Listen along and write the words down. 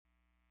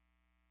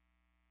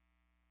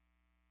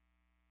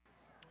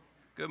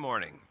Good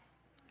morning.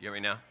 You hear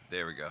me now?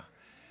 There we go.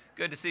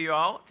 Good to see you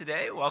all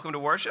today. Welcome to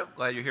worship.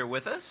 Glad you're here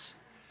with us.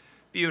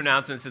 A few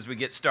announcements as we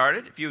get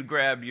started. If you would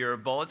grab your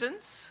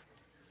bulletins,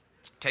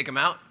 take them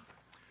out.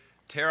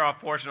 Tear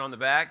off portion on the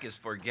back is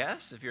for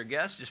guests. If you're a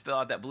guest, just fill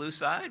out that blue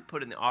side,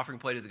 put it in the offering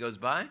plate as it goes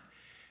by.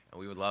 And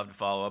we would love to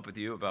follow up with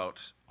you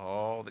about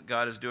all that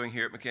God is doing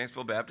here at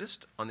Mechanicsville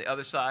Baptist. On the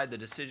other side, the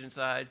decision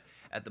side,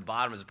 at the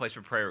bottom is a place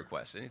for prayer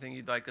requests. Anything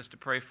you'd like us to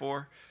pray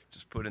for,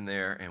 just put in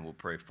there and we'll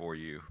pray for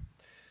you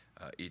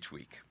each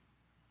week.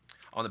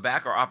 On the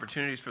back are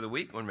opportunities for the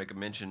week. I want to make a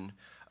mention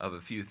of a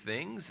few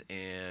things.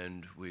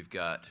 And we've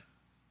got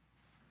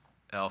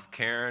Elf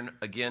Karen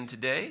again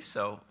today.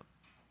 So,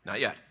 not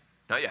yet.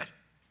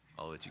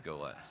 I'll let you go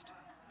last.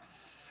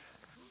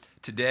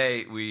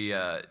 Today, we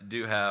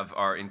do have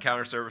our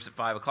encounter service at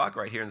 5 o'clock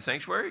right here in the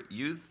sanctuary.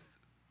 Youth,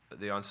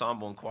 the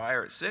ensemble and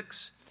choir at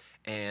 6,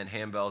 and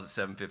handbells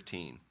at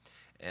 7:15.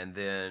 And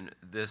then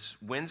this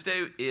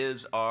Wednesday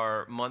is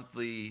our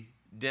monthly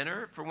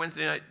dinner for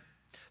Wednesday night.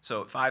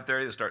 So at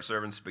 5:30, they'll start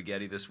serving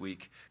spaghetti this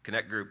week.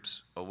 Connect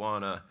groups,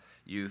 Awana,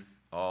 youth,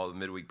 all the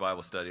midweek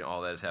Bible study,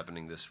 all that is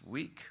happening this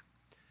week.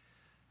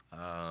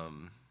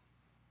 And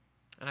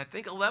I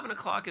think 11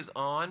 o'clock is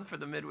on for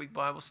the midweek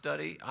Bible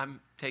study. I'm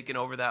taking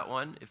over that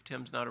one if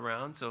Tim's not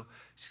around, so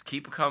just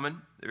keep it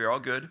coming. They're all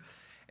good.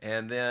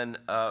 And then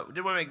we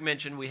did want to make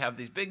mention, we have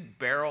these big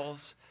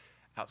barrels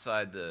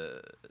outside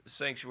the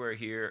sanctuary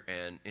here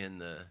and in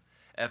the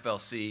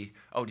FLC.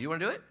 Oh, do you want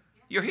to do it?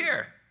 Yeah. You're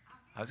here.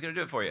 I was going to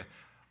do it for you.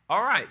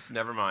 All right, so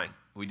never mind.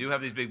 We do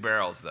have these big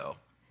barrels, though.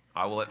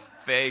 I will let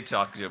Faye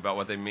talk to you about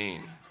what they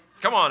mean.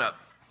 Come on up.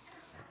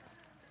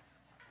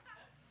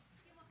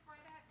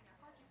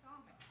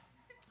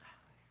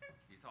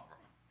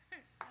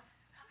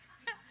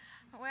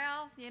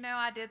 Well,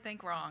 I did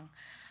think wrong.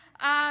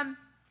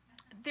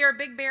 There are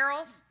big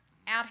barrels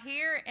out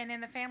here, and in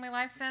the Family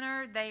Life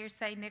Center, they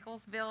say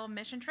Nicholsville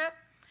Mission Trip.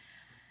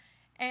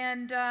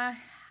 And I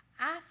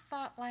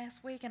thought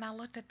last week, and I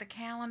looked at the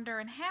calendar,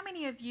 and how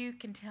many of you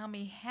can tell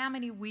me how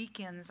many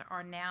weekends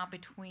are now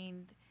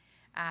between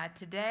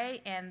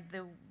today and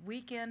the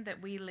weekend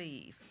that we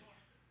leave?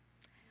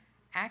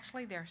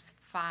 Actually, there's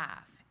 5.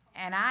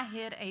 And I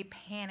hit a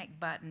panic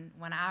button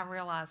when I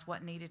realized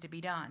what needed to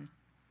be done.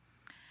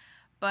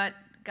 But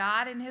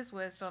God in His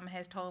wisdom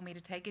has told me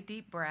to take a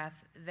deep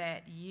breath,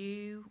 that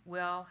you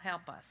will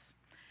help us.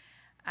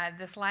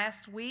 This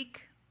last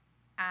week,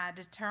 I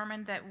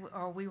determined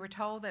we were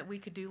told that we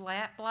could do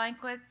lap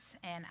blankets,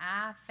 and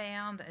I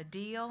found a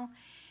deal.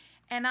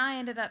 And I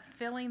ended up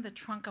filling the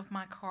trunk of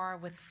my car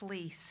with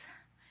fleece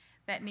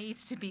that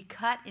needs to be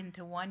cut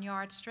into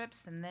 1-yard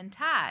strips and then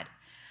tied.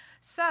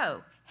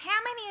 So, how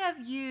many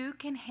of you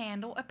can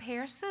handle a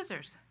pair of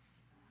scissors?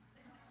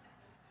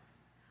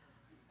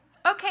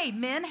 Okay,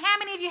 men, how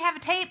many of you have a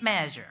tape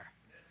measure?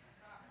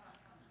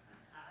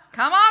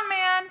 Come on,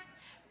 men.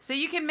 So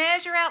you can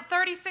measure out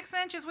 36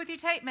 inches with your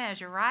tape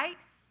measure, right?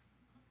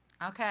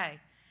 Okay.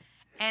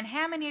 And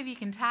how many of you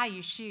can tie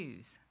your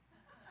shoes?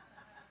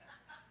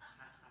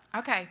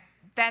 Okay,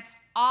 that's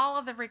all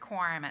of the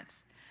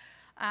requirements.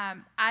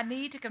 I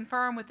need to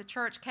confirm with the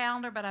church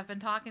calendar, but I've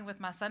been talking with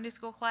my Sunday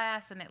school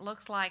class, and it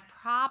looks like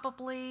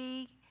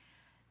probably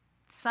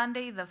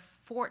Sunday the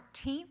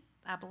 14th,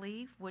 I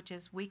believe, which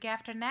is week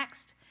after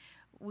next.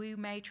 We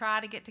may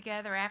try to get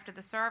together after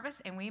the service,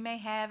 and we may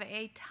have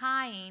a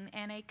tying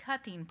and a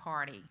cutting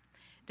party,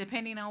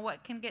 depending on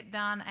what can get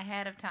done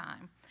ahead of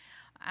time.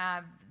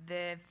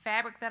 The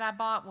fabric that I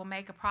bought will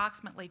make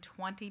approximately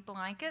 20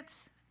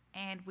 blankets,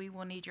 and we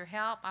will need your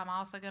help. I'm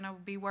also going to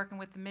be working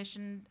with the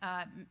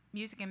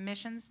Music and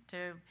Missions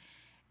to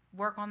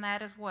work on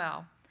that as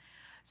well.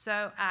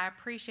 So I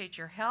appreciate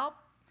your help.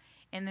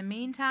 In the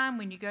meantime,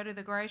 when you go to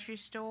the grocery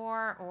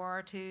store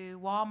or to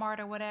Walmart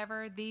or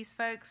whatever, these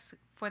folks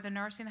for the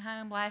nursing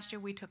home, last year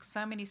we took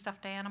so many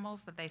stuffed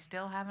animals that they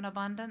still have an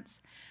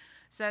abundance.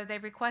 So they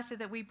requested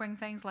that we bring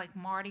things like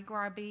Mardi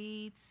Gras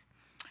beads.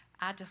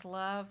 I just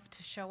love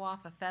to show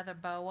off a feather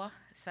boa.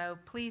 So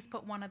please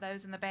put one of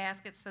those in the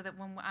basket so that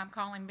when I'm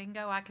calling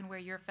bingo, I can wear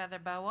your feather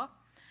boa.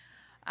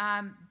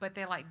 But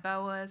they like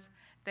boas.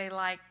 They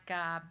like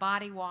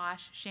body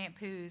wash,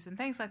 shampoos, and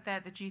things like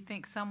that you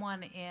think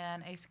someone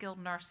in a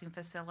skilled nursing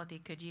facility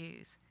could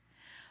use.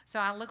 So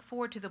I look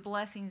forward to the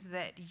blessings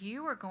that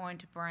you are going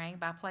to bring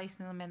by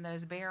placing them in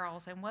those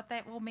barrels and what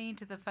that will mean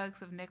to the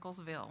folks of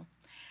Nicholsville.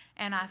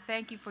 And I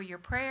thank you for your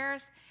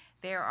prayers.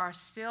 There are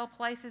still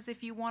places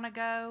if you want to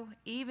go,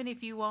 even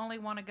if you only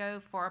want to go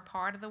for a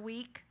part of the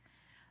week.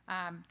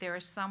 There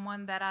is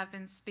someone that I've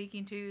been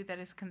speaking to that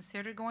is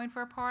considered going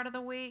for a part of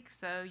the week,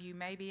 so you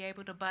may be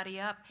able to buddy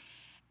up.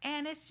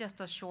 And it's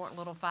just a short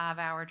little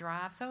 5-hour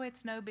drive, so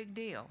it's no big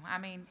deal. I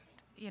mean,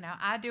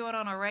 I do it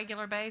on a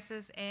regular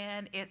basis,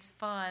 and it's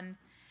fun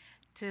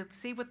to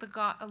see what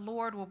the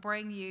Lord will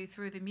bring you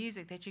through the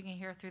music that you can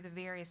hear through the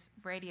various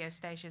radio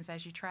stations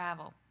as you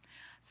travel.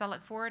 So I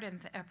look forward and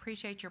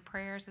appreciate your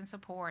prayers and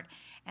support.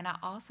 And I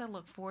also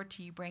look forward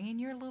to you bringing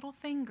your little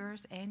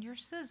fingers and your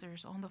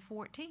scissors on the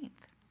 14th.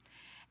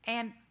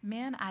 And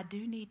men, I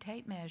do need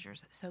tape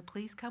measures, so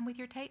please come with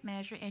your tape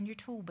measure and your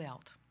tool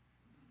belt.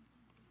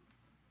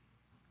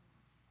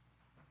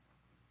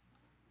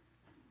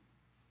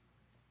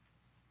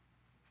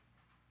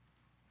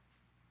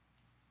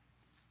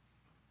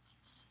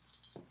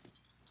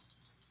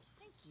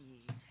 Thank you.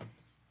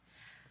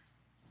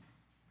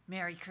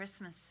 Merry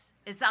Christmas.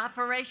 It's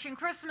Operation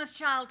Christmas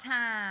Child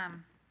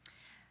time.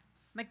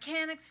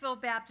 Mechanicsville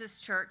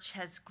Baptist Church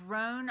has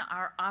grown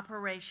our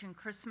Operation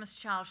Christmas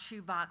Child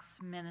Shoebox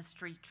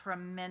ministry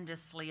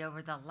tremendously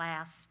over the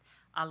last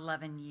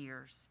 11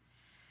 years.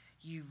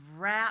 You've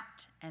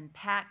wrapped and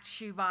packed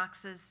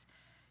shoeboxes.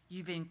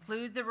 You've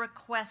included the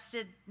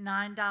requested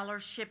 $9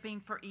 shipping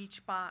for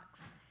each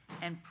box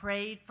and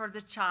prayed for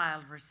the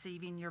child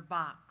receiving your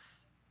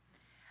box.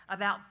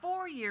 About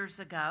 4 years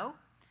ago,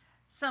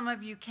 some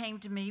of you came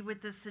to me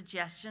with the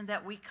suggestion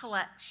that we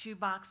collect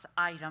shoebox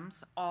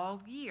items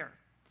all year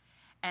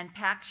and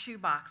pack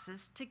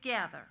shoeboxes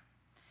together.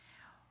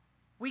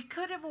 We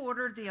could have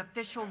ordered the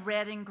official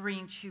red and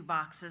green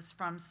shoeboxes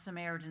from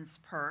Samaritan's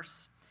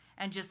Purse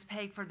and just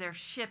pay for their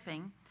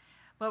shipping,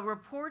 but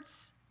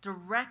reports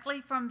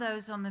directly from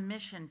those on the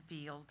mission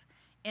field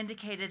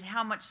indicated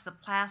how much the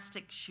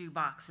plastic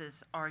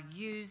shoeboxes are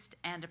used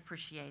and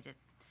appreciated.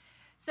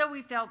 So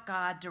we felt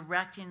God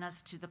directing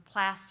us to the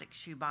plastic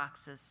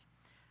shoeboxes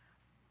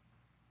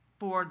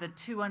for the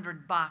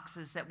 200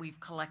 boxes that we've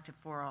collected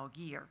for all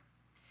year.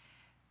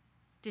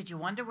 Did you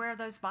wonder where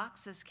those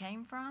boxes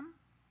came from?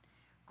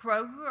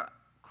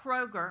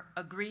 Kroger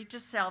agreed to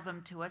sell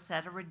them to us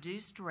at a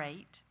reduced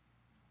rate,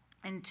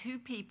 and 2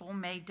 people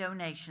made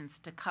donations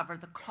to cover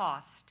the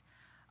cost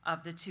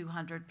of the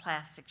 200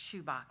 plastic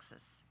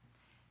shoeboxes.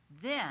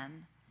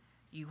 Then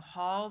you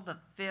haul the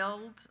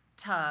filled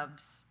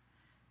tubs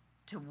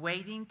to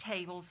waiting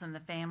tables in the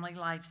Family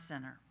Life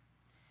Center.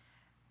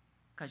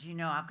 Because you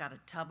know I've got a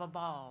tub of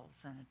balls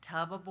and a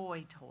tub of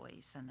boy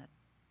toys and a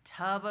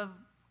tub of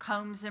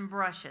combs and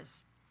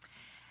brushes.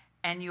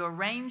 And you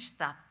arrange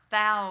the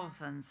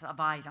thousands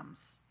of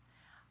items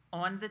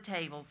on the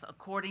tables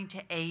according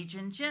to age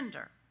and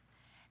gender.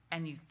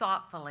 And you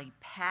thoughtfully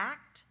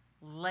packed,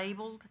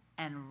 labeled,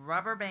 and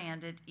rubber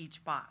banded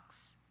each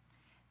box.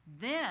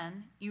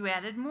 Then you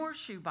added more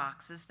shoe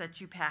boxes that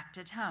you packed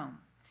at home.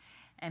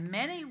 And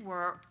many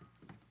were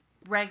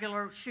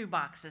regular shoe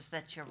boxes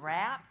that you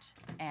wrapped,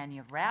 and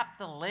you wrapped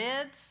the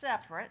lid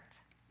separate,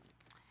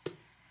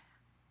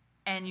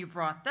 and you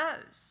brought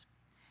those.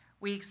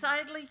 We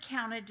excitedly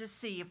counted to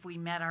see if we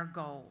met our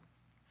goal.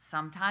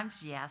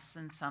 Sometimes yes,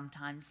 and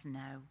sometimes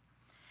no.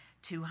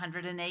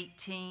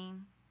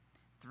 218,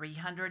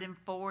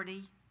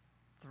 340,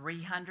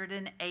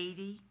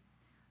 380,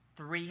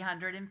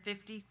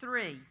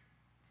 353.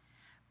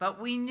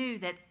 But we knew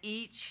that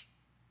each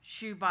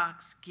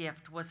shoebox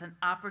gift was an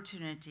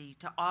opportunity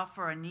to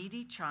offer a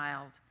needy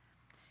child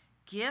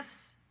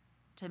gifts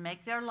to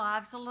make their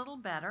lives a little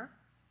better,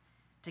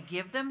 to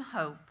give them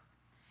hope,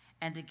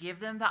 and to give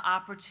them the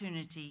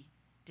opportunity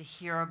to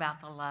hear about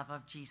the love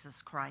of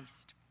Jesus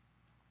Christ.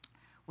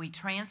 We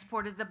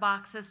transported the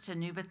boxes to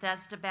New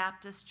Bethesda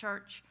Baptist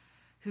Church,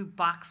 who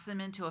boxed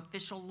them into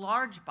official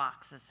large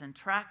boxes and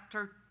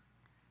tractor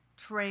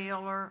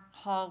trailer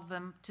hauled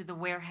them to the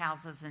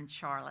warehouses in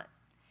Charlotte.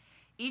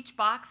 Each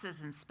box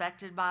is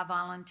inspected by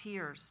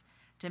volunteers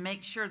to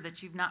make sure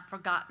that you've not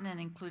forgotten and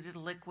included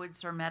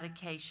liquids or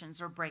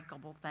medications or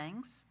breakable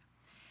things.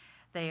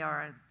 They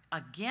are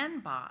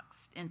again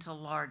boxed into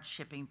large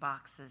shipping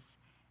boxes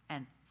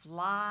and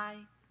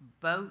fly,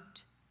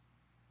 boat,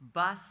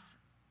 bus,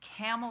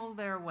 camel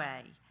their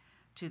way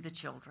to the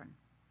children.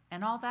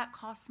 And all that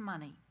costs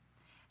money.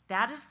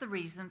 That is the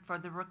reason for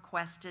the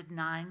requested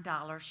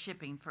 $9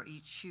 shipping for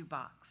each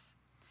shoebox.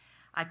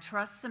 I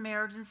trust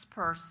Samaritan's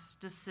Purse's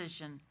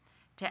decision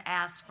to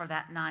ask for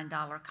that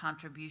 $9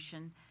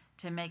 contribution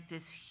to make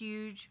this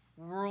huge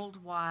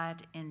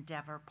worldwide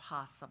endeavor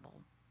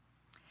possible.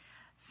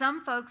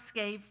 Some folks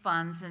gave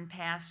funds in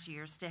past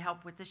years to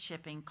help with the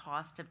shipping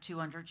cost of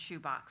 200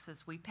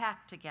 shoeboxes we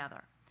packed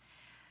together.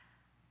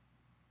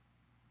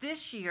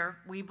 This year,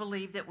 we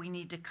believe that we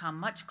need to come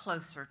much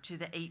closer to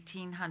the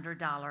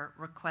 $1,800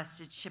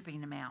 requested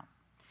shipping amount.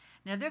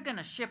 Now, they're going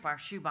to ship our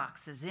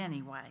shoeboxes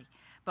anyway,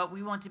 but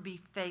we want to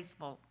be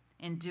faithful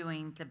in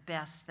doing the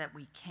best that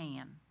we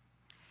can.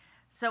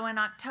 So in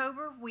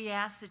October, we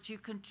ask that you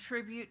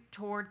contribute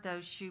toward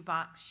those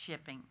shoebox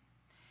shipping.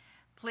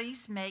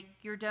 Please make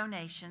your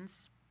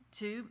donations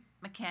to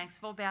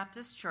Mechanicsville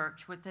Baptist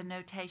Church with the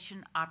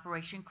notation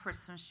Operation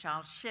Christmas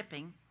Child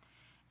Shipping,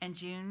 and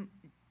Jean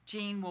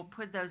will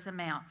put those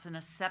amounts in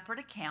a separate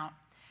account,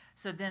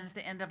 so then at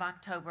the end of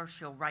October,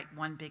 she'll write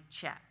one big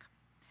check.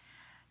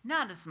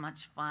 Not as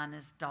much fun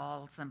as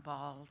dolls and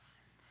balls,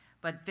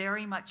 but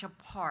very much a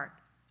part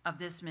of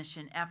this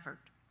mission effort.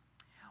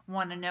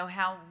 Want to know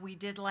how we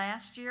did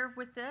last year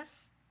with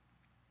this?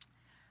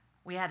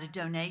 We had a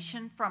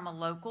donation from a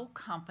local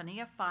company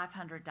of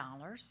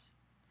 $500.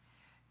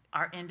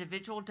 Our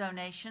individual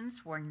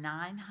donations were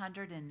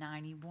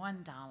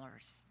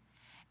 $991.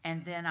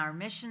 And then our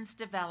missions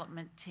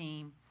development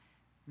team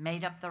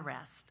made up the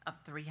rest of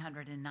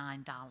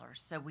 $309.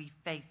 So we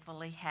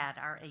faithfully had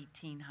our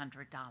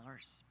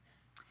 $1,800.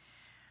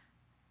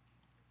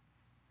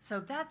 So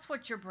that's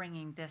what you're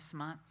bringing this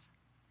month.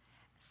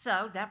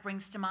 So that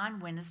brings to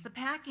mind, when is the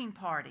packing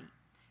party?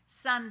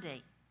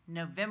 Sunday,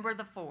 November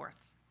the 4th,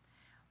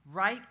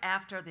 right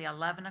after the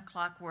 11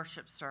 o'clock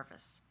worship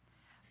service.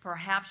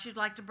 Perhaps you'd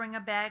like to bring a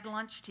bag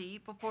lunch to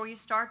eat before you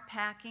start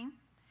packing.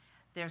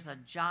 There's a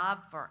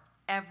job for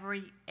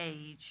every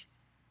age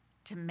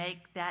to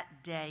make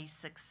that day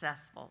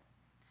successful.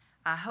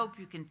 I hope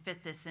you can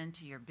fit this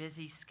into your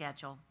busy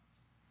schedule.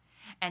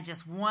 And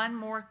just one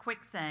more quick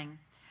thing.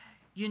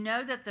 You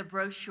know that the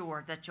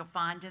brochure that you'll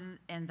find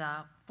in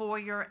the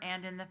foyer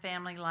and in the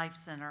Family Life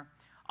Center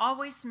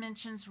always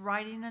mentions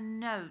writing a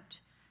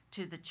note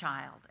to the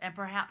child and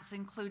perhaps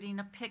including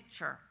a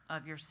picture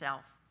of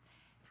yourself.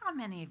 How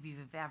many of you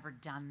have ever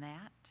done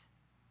that?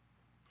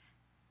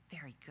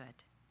 Very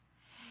good.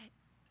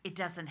 It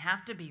doesn't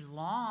have to be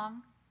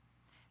long,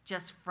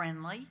 just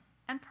friendly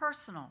and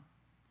personal.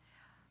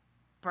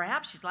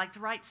 Perhaps you'd like to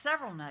write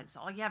several notes.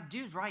 All you have to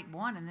do is write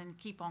one and then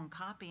keep on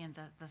copying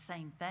the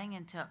same thing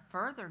into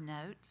further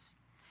notes.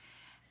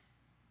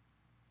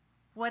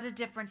 What a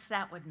difference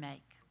that would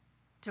make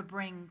to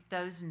bring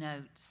those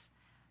notes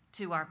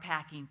to our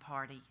packing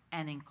party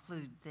and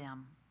include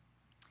them.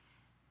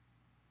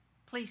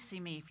 Please see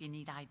me if you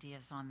need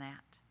ideas on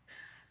that.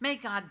 May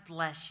God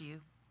bless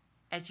you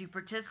as you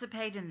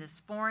participate in this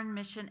foreign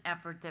mission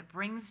effort that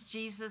brings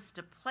Jesus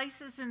to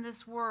places in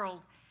this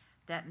world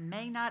that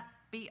may not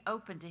be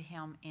open to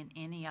him in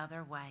any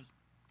other way.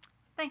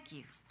 Thank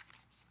you.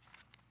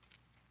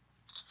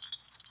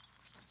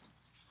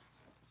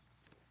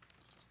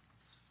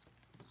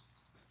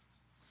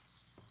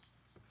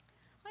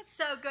 It's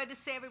so good to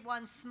see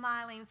everyone's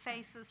smiling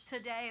faces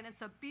today, and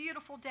it's a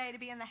beautiful day to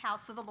be in the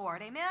house of the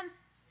Lord. Amen?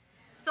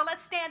 So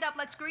let's stand up,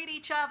 let's greet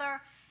each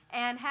other,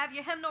 and have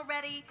your hymnal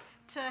ready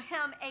to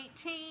hymn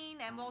 18,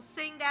 and we'll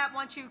sing that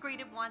once you've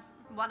greeted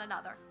one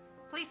another.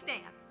 Please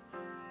stand.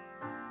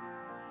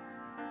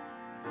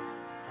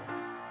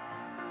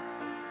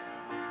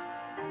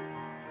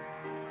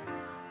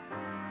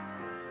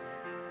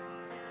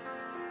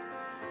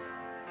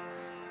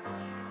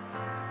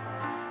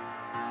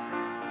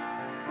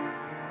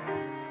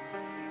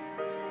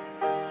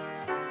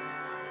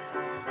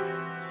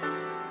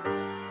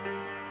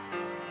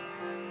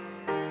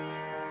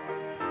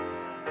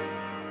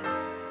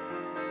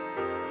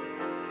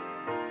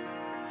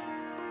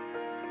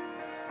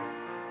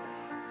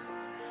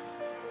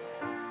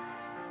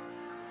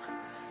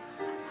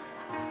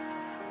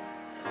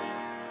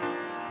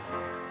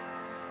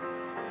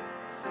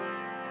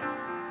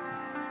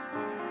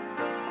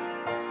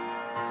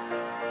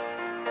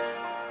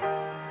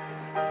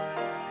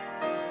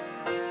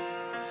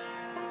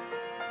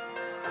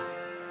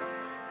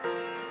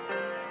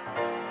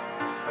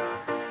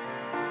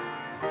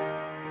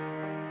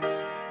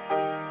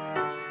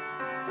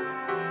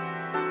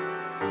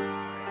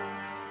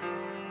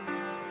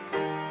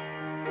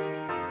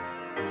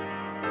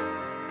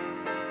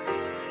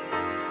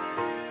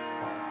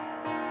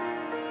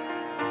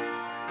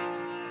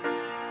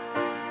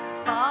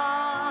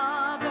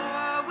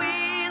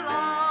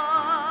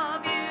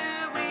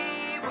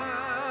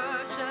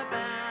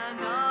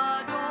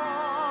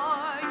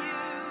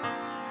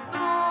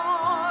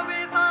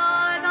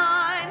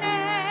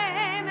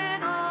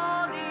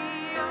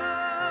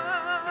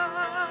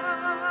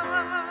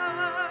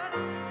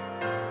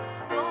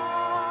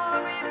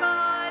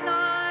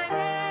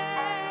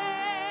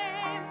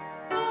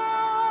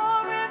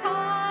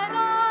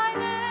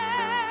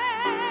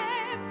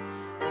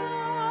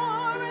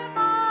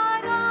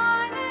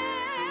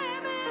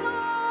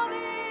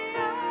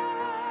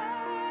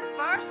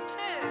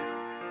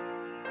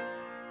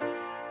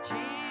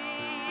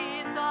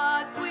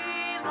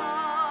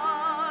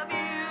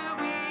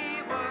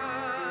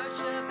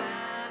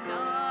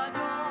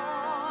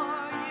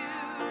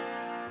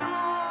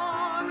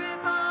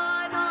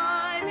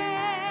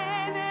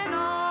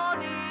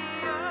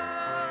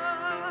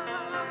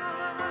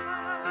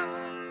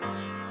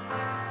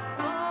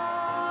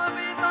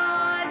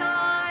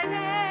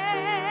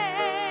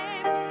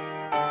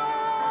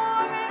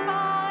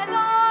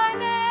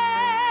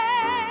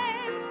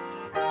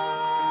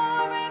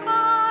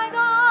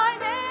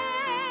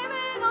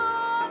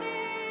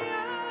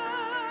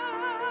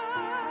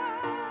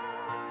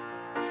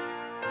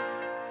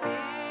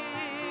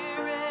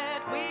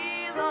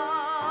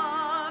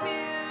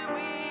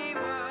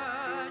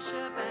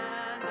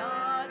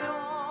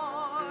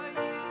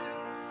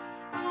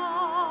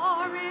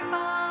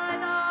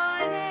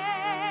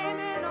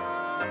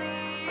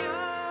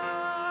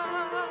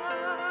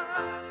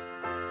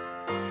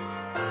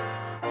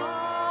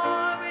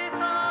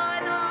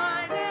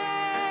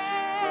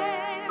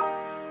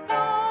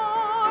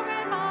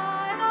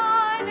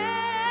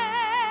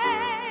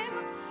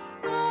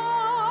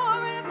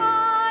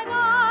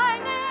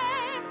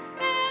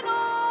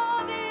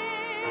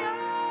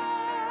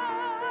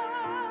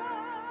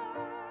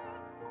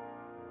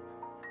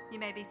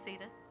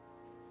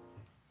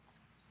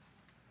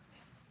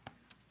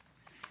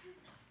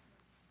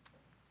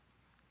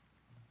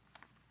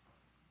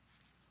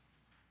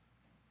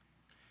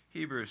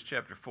 Hebrews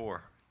chapter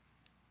 4,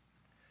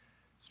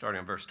 starting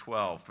on verse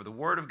 12. For the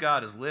word of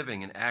God is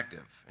living and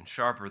active and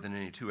sharper than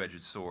any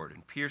two-edged sword,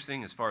 and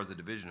piercing as far as the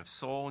division of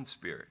soul and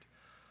spirit,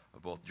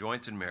 of both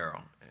joints and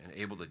marrow, and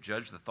able to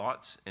judge the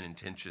thoughts and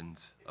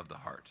intentions of the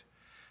heart.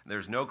 And there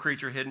is no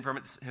creature hidden from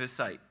his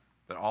sight,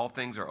 but all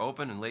things are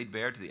open and laid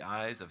bare to the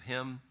eyes of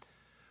him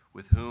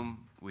with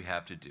whom we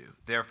have to do.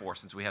 Therefore,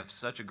 since we have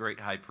such a great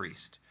high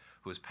priest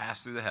who has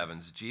passed through the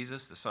heavens,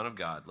 Jesus, the Son of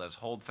God, let us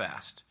hold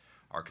fast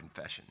our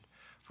confession.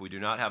 For we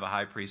do not have a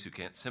high priest who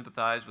can't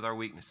sympathize with our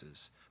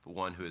weaknesses, but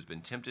one who has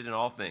been tempted in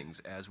all things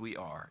as we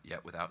are,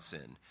 yet without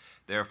sin.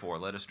 Therefore,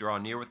 let us draw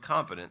near with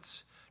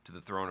confidence to the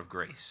throne of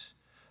grace,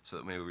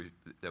 so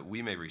that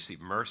we may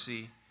receive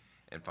mercy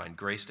and find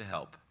grace to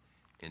help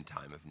in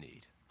time of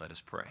need. Let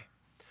us pray.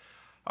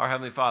 Our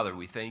Heavenly Father,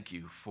 we thank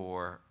you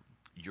for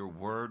your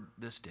word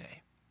this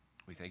day.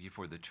 We thank you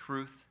for the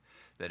truth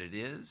that it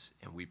is,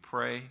 and we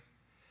pray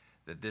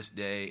that this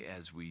day,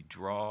 as we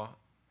draw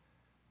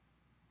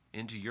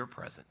into your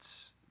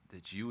presence,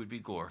 that you would be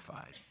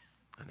glorified,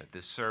 and that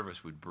this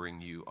service would bring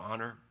you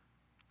honor,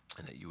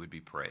 and that you would be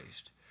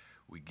praised.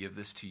 We give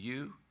this to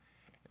you,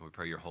 and we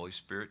pray your Holy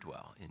Spirit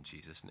dwell in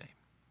Jesus' name.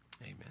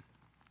 Amen.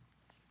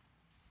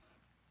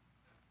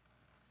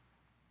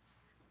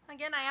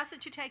 Again, I ask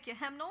that you take your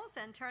hymnals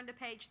and turn to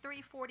page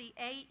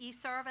 348, Ye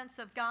Servants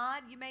of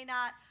God. You may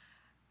not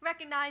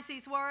recognize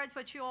these words,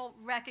 but you'll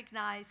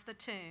recognize the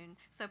tune.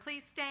 So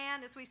please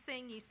stand as we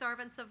sing Ye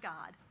Servants of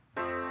God.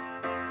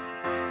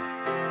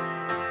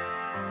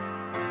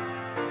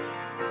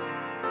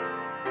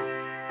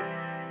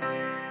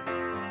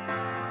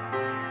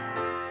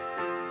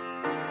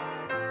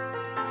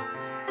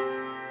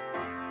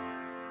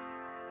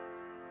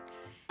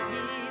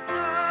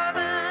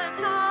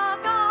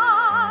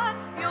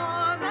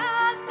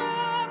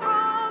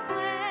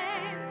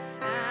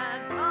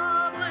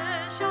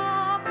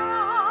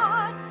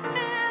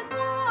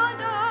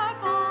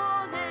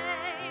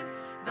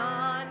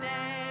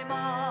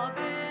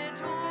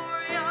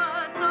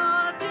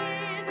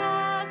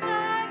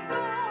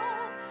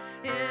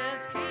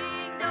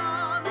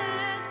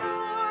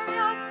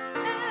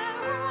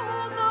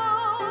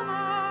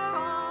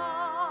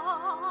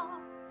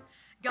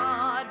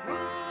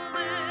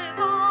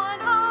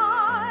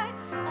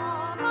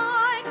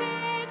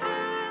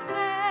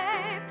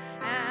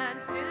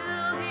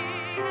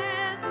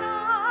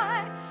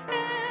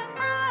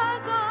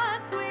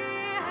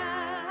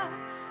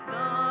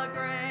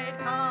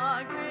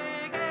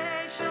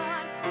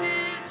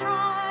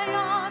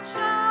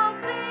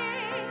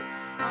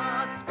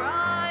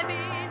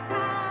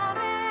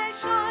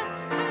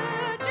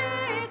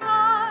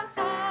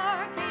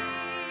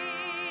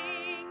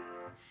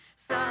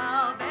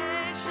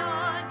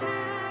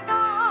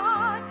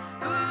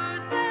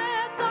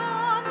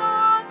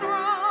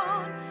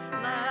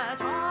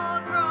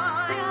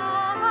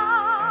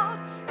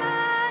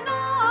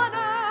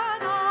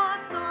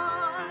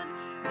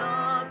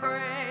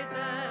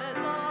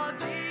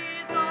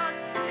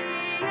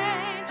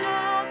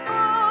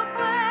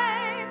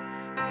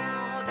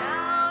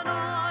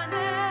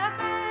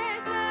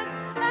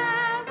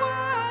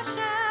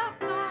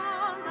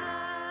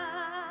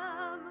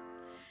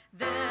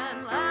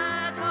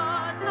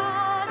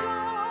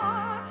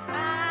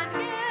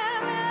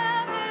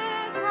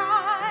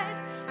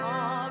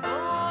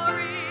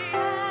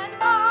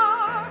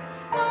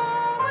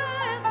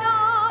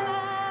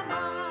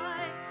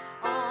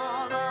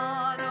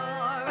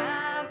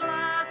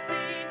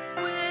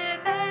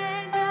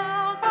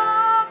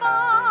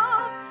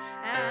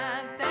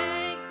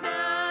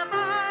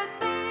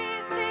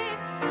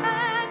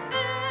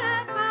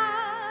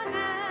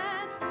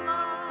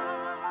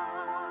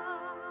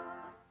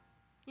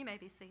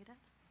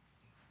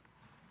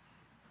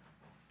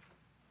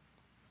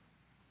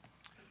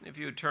 If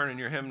you would turn in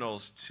your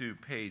hymnals to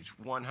page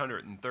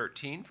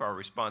 113 for our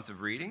responsive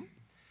reading.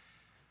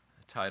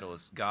 The title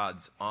is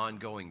God's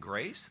Ongoing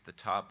Grace, at the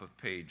top of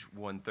page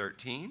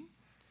 113.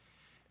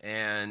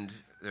 And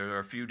there are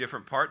a few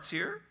different parts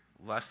here.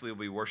 Leslie will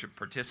be worship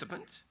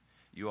participant.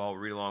 You all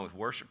read along with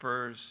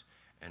worshipers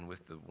and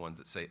with the ones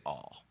that say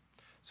all.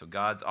 So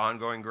God's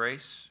Ongoing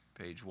Grace,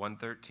 page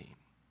 113.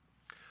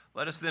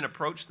 Let us then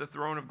approach the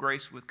throne of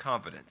grace with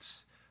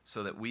confidence,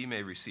 so that we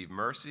may receive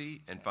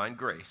mercy and find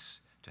grace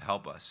to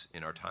help us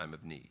in our time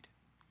of need.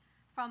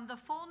 From the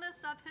fullness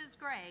of his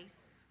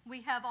grace,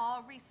 we have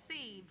all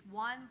received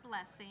one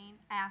blessing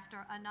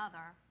after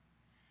another.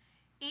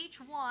 Each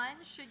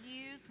one should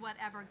use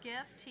whatever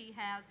gift he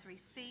has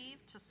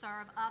received to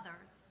serve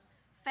others,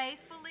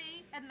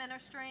 faithfully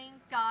administering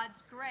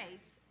God's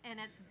grace in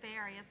its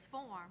various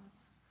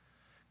forms.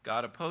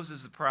 God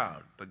opposes the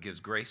proud, but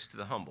gives grace to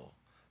the humble.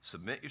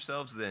 Submit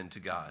yourselves then to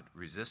God.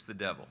 Resist the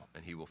devil,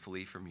 and he will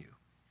flee from you.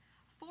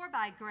 For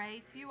by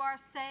grace you are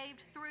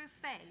saved through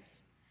faith,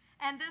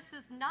 and this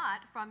is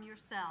not from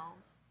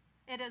yourselves.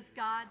 It is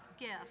God's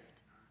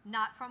gift,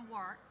 not from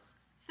works,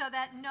 so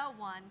that no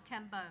one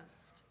can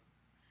boast.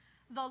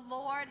 The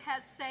Lord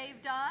has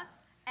saved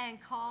us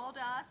and called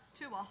us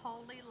to a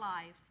holy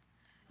life,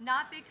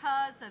 not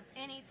because of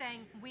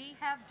anything we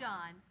have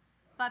done,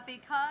 but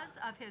because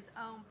of his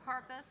own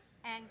purpose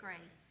and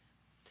grace.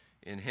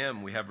 In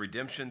him we have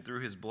redemption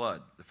through his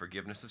blood, the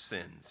forgiveness of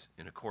sins,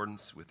 in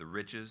accordance with the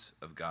riches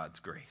of God's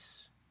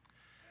grace.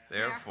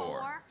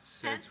 Therefore,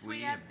 since we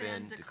have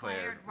been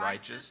declared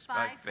righteous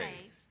by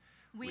faith,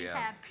 we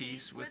have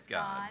peace with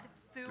God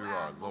through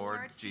our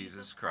Lord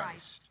Jesus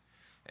Christ.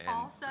 And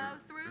also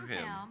through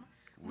him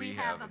we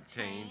have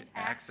obtained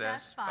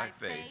access by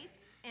faith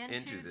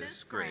into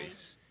this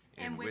grace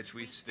in which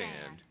we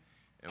stand,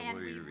 and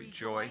we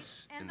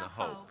rejoice in the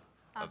hope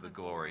of the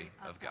glory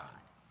of God.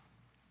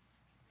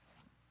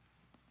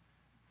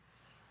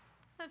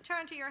 So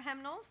turn to your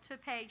hymnals to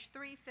page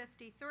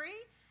 353,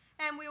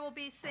 and we will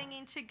be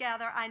singing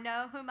together, I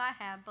Know Whom I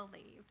Have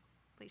Believed.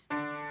 Please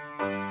stand.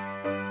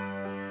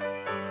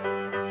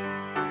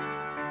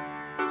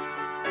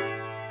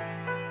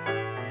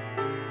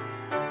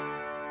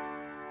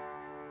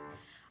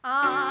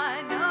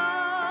 I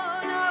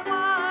know not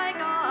why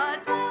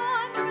God's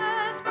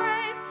wondrous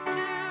grace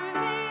to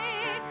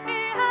me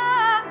he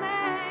hath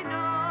made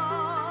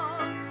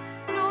known,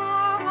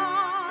 nor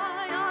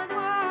why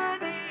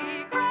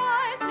unworthy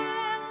Christ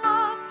in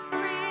love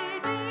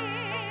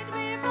redeemed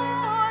me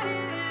for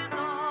his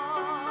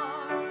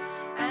own.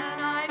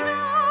 And I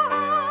know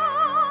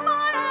whom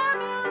I have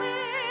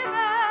believed,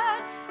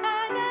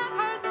 and am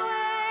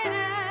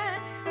persuaded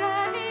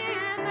that he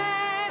is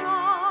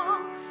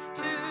able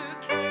to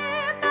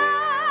keep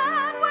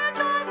that which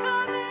I've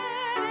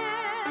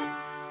committed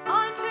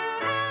unto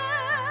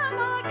him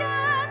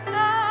against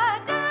that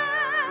day.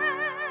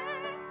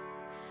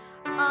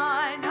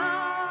 I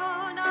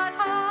know not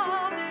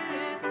how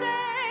this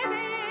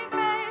saving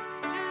faith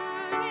to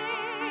me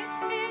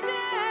he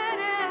did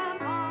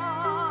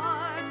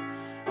impart,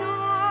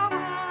 nor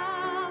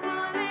how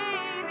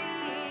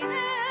believing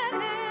in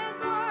his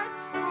word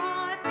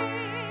brought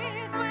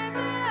peace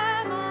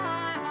within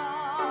my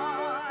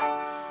heart.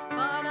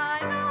 But I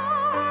know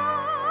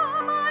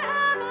whom I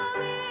have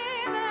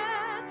believed,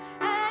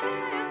 and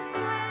am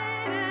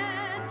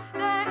persuaded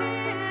that he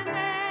is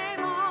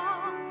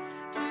able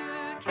to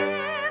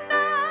keep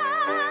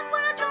that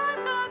which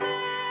I've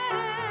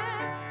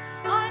committed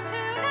unto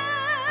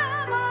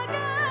him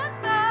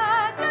against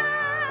that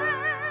day.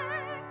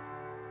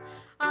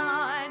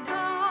 I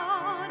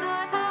know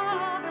not how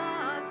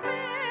the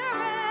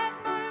Spirit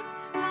moves,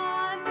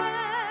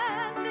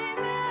 convincing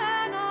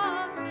men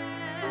of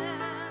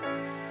sin,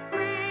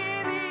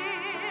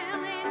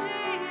 revealing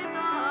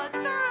Jesus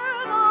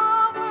through the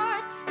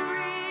Word,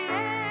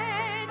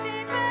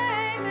 creating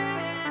faith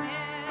in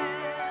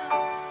him.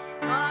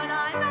 But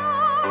I know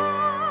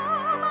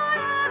whom I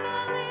have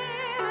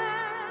believed,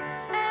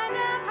 and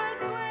am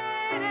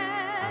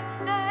persuaded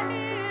that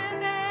he is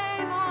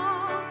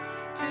able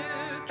to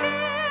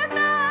keep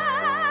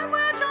that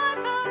which I've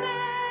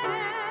committed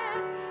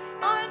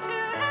unto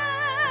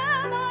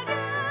him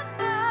against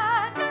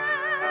that day.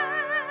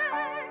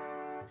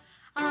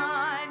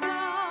 I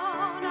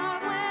know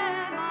not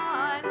when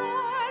my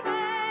Lord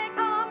may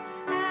come,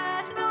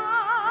 at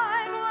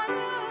night or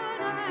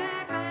noonday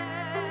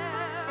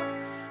fair,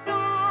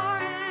 nor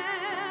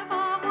if I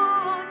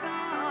walk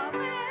the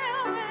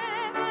hill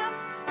with him,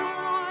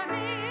 or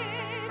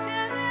meet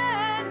him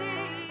in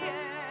the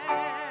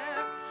air.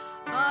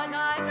 But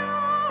I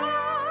know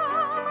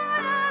whom I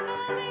have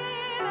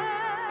believed,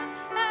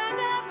 and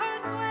am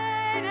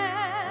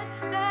persuaded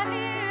that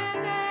he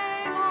is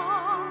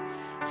able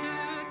to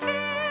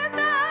keep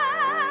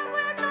that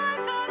which I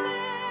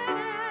committed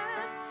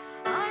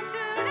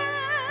unto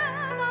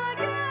him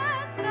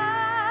against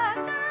that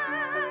day.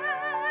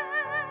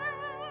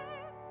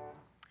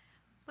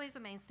 Please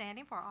remain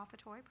standing for our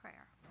offertory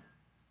prayer.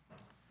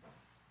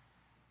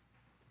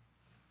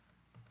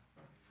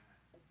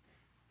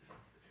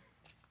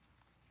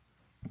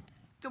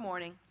 Good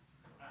morning.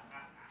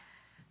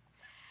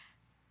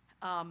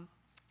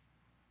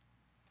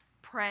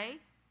 Pray,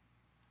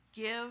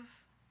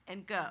 give,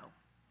 and go.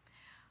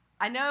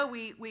 I know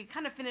we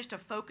kind of finished a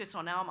focus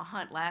on Alma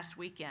Hunt last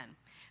weekend,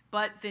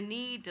 but the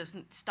need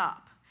doesn't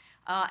stop.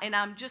 And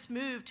I'm just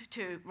moved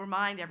to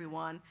remind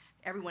everyone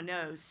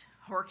knows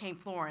Hurricane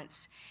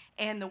Florence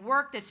and the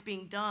work that's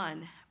being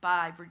done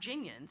by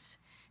Virginians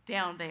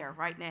down there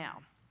right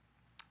now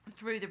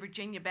through the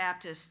Virginia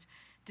Baptist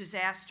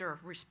Disaster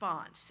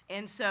Response.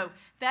 And so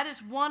that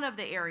is one of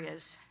the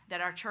areas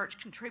that our church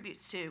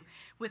contributes to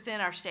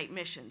within our state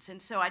missions.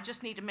 And so I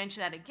just need to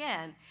mention that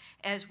again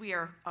as we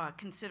are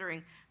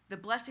considering the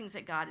blessings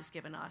that God has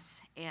given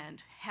us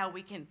and how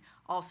we can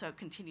also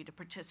continue to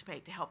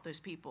participate to help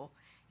those people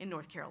in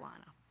North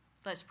Carolina.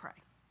 Let's pray.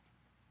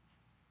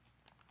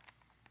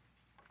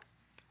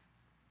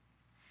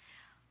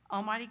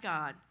 Almighty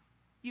God,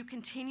 you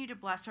continue to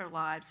bless our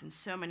lives in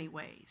so many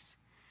ways.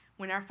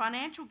 When our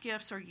financial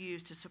gifts are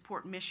used to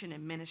support mission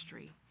and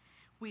ministry,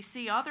 we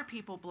see other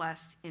people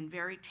blessed in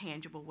very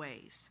tangible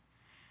ways.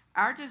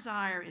 Our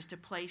desire is to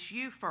place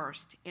you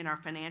first in our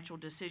financial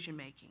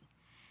decision-making,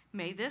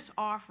 May this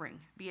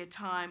offering be a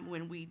time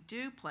when we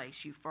do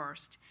place you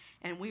first,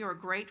 and we are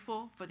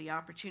grateful for the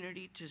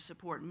opportunity to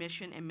support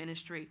mission and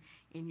ministry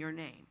in your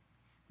name.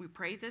 We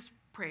pray this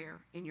prayer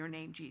in your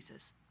name,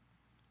 Jesus.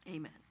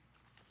 Amen.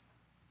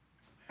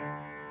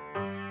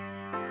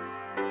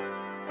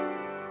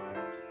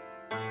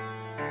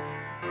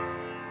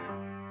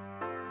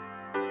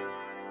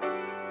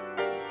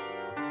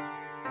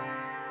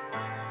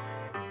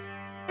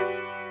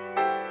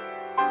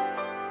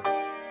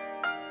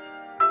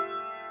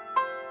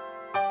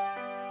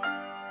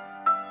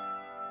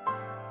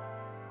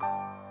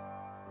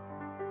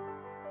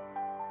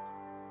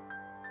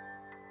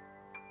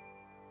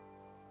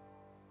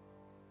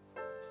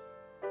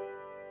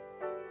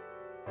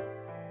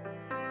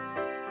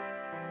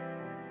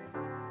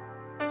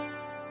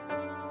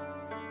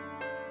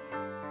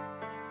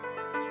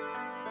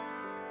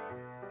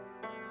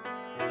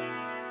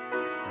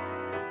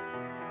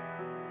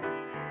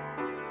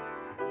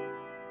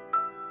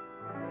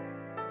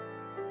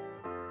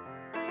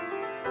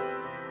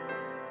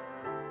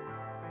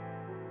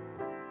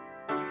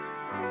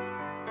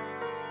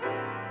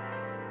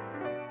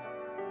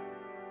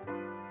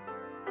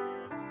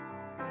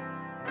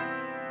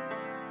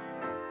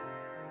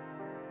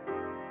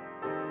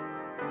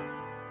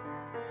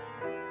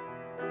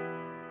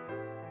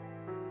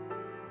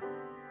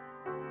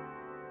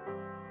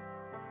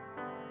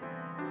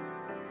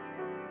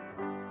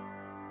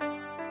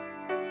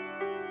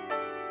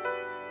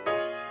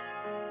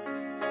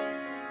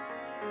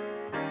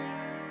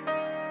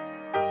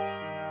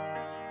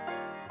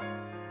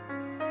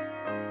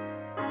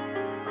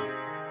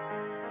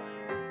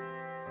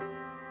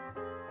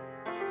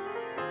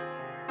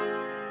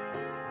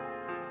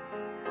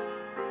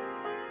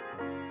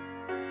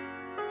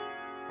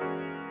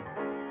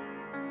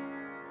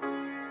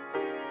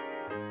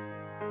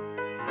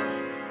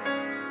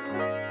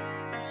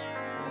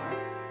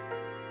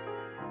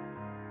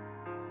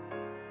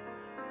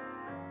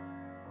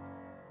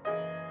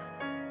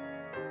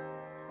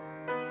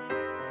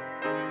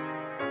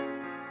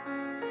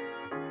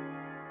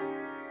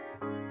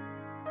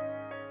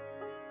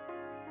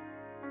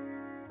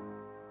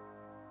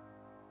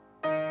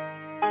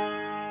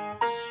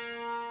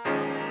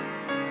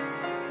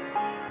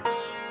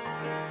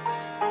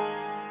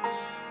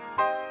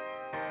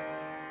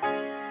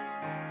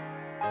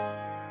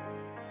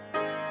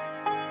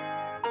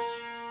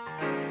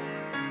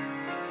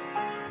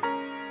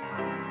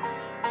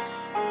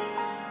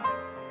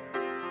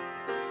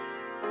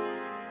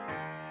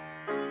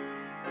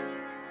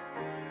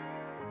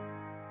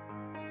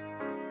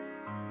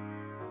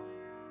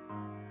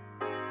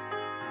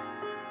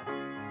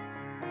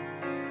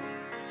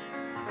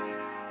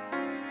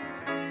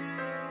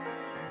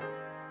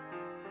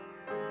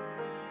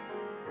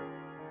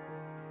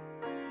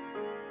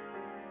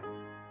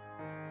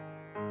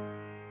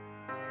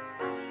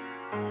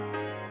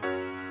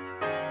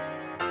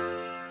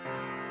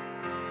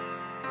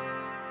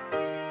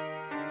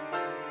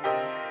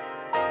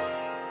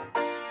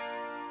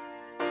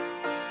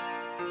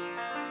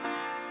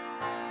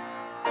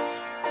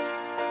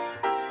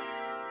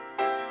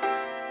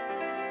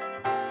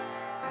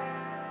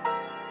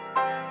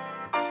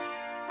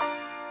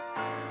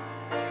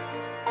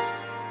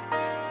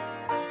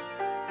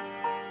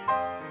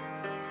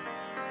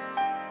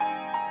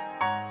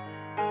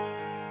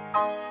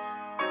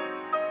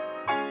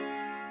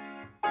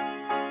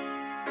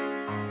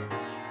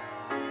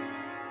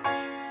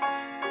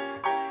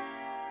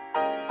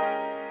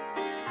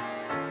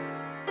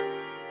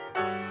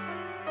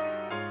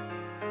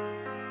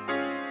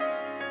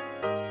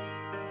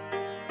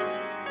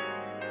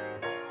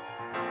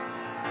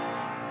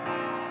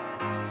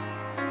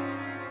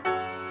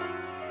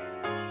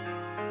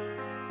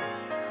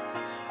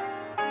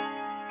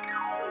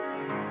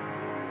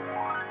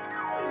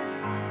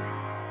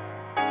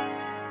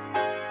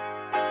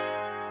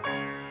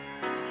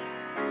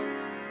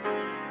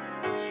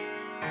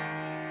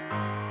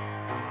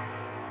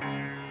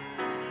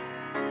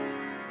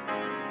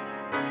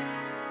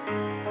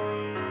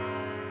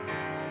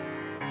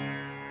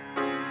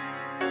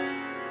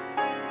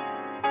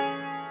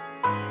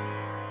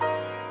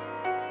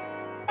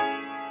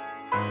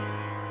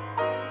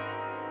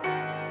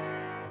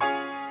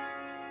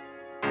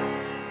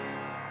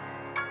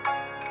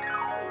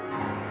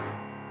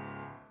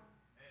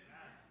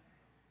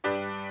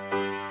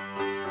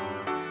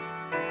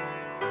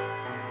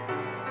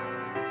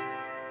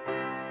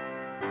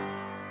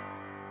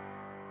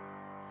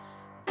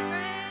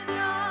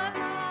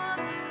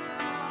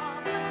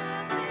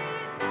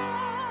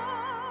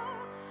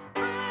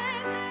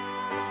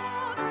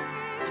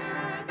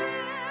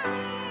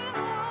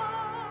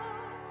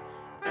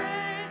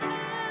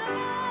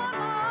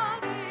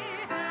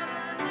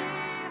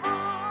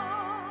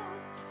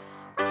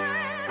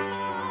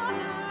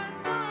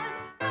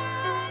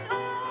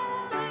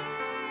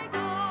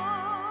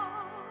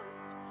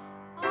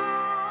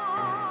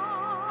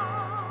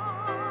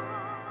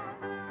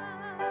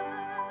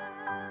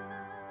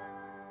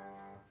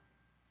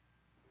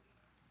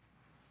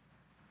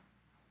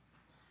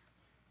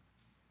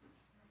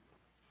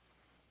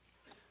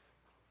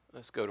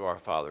 Let's go to our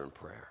Father in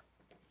prayer.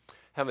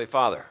 Heavenly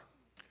Father,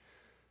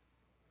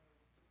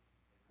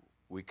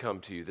 we come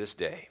to you this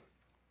day,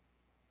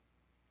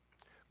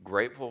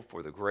 grateful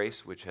for the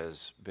grace which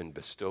has been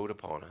bestowed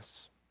upon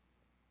us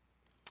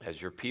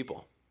as your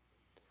people.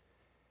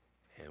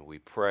 And we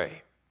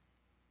pray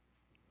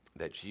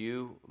that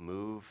you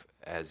move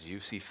as you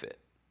see fit.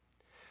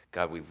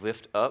 God, we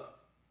lift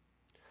up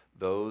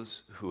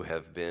those who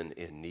have been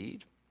in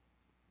need,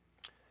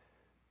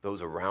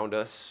 those around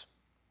us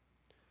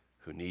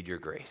who need your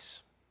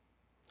grace.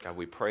 God,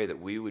 we pray that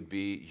we would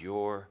be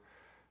your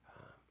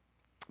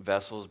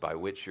vessels by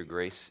which your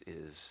grace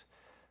is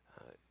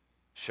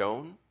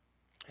shown,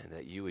 and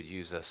that you would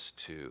use us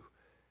to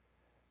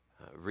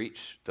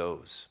reach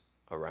those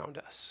around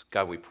us.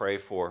 God, we pray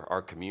for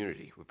our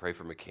community. We pray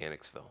for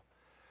Mechanicsville.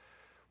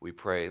 We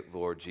pray,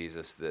 Lord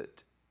Jesus,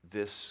 that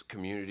this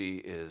community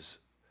is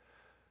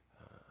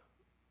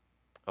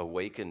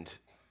awakened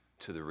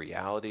to the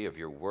reality of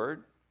your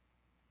word,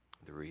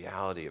 the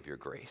reality of your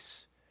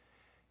grace,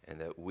 and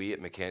that we at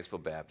Mechanicsville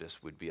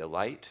Baptist would be a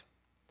light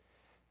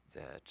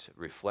that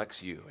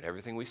reflects you in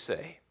everything we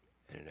say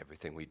and in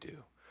everything we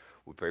do.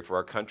 We pray for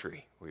our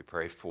country. We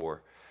pray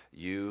for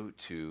you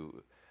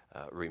to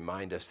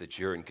remind us that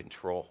you're in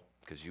control,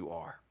 because you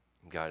are.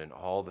 God, in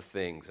all the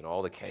things and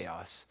all the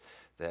chaos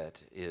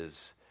that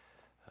is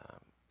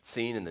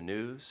seen in the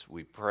news,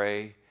 we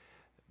pray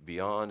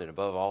beyond and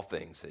above all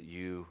things that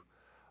you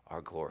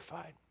are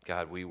glorified.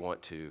 God, we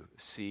want to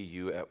see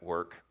you at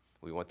work.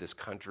 We want this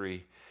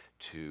country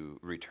to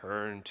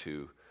return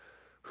to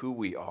who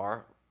we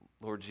are,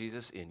 Lord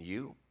Jesus, in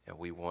you, and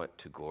we want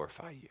to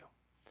glorify you.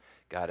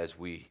 God, as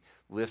we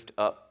lift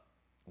up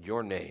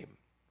your name,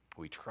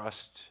 we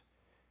trust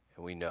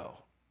and we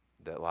know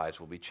that lives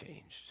will be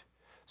changed.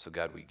 So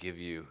God, we give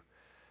you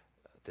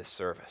this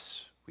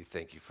service. We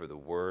thank you for the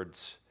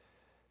words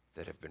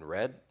that have been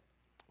read.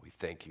 We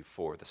thank you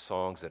for the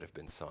songs that have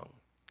been sung.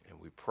 And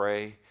we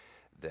pray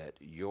that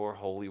your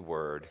holy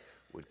word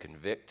would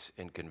convict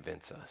and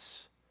convince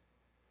us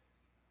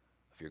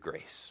of your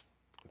grace.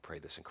 We pray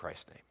this in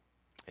Christ's name.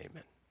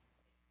 Amen.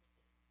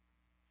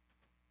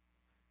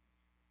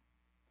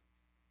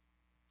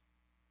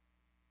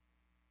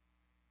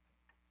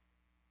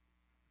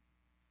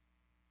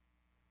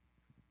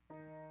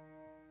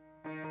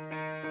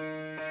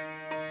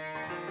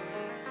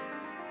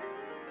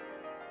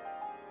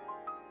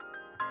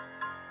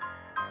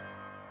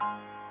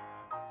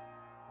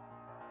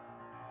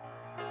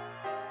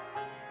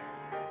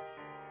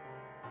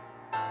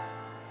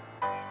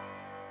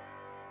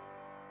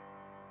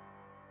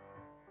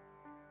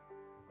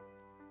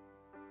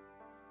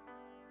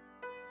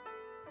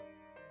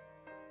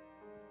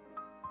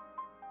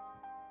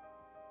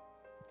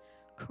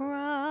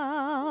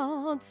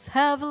 Crowds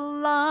have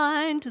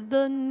lined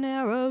the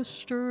narrow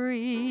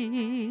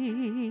street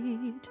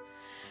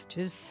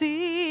to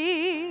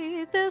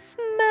see this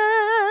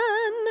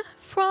man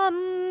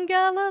from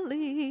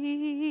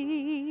Galilee.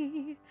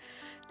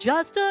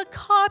 Just a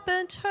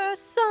carpenter,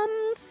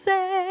 some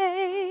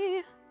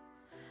say,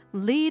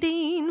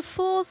 leading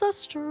fools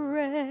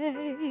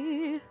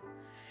astray.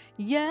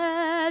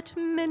 Yet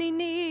many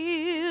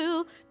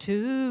kneel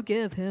to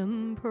give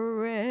him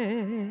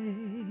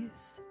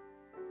praise.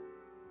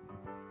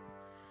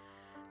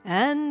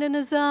 And in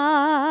his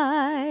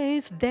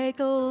eyes they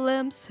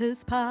glimpse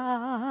his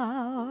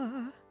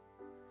power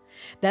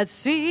that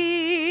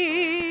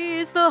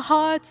sees the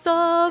hearts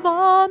of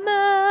all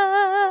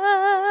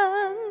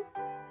men.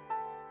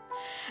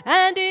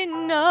 And he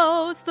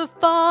knows the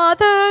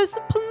Father's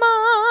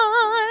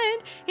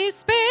mind. He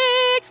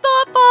speaks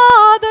the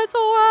Father's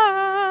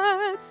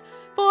words,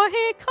 for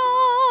he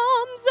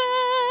comes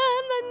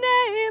in the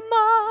name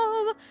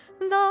of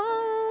the Lord.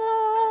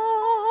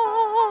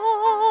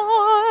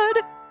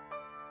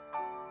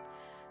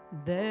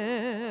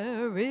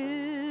 There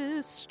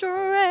is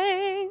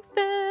strength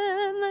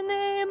in the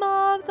name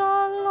of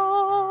the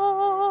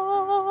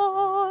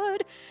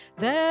Lord.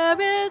 There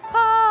is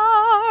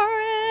power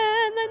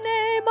in the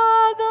name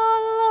of the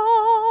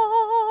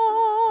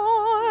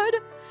Lord.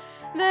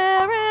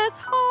 There is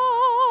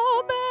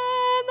hope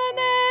in the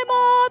name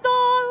of the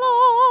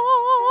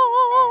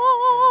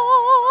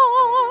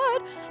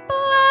Lord.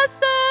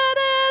 Blessed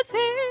is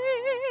he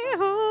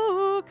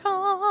who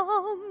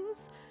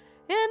comes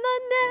in the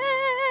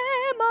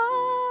name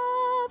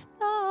of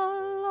the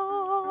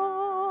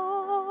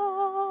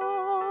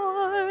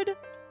Lord.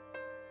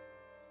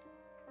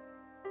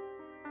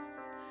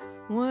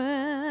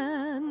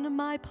 When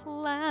my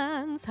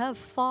plans have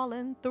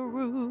fallen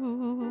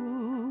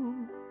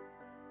through,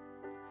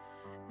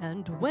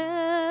 and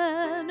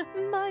when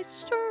my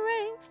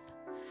strength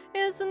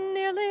is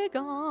nearly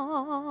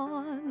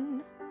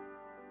gone,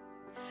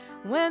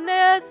 when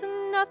there's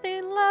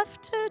nothing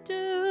left to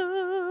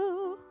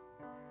do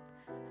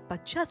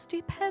but just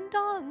depend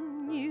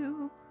on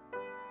you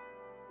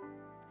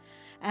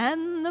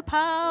and the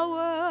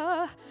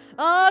power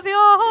of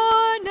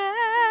your name.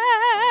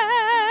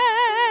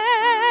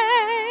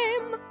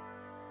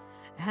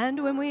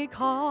 And when we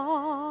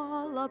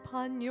call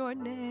upon your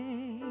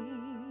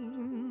name,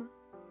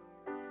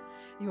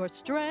 your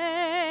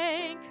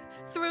strength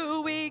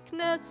through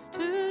weakness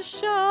to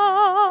show.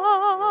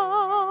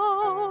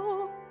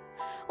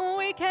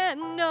 We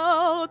can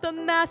know the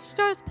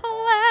Master's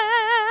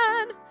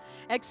plan,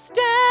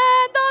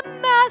 extend the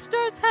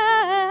Master's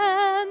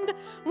hand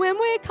when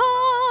we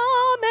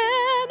come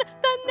in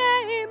the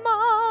name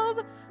of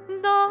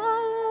the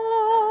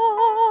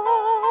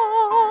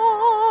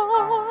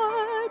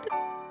Lord.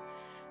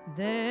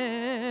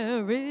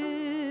 There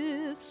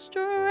is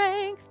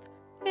strength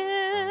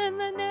in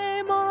the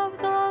name of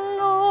the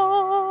Lord.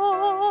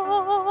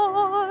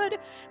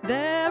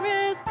 There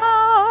is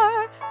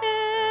power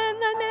in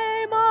the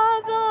name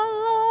of the Lord.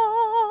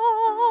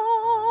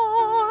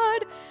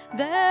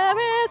 There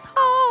is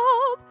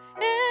hope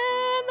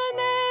in the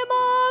name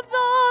of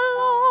the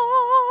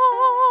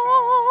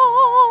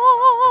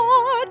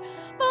Lord.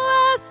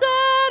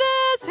 Blessed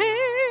is he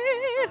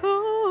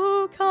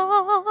who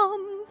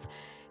comes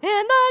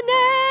in the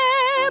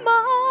name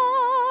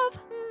of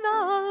the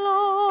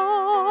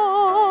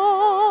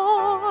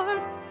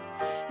Lord.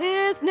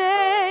 His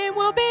name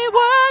will be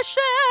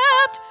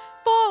worshipped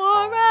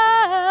forever.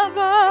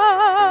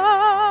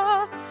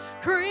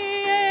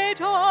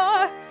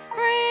 Creator,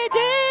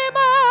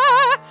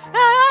 Redeemer,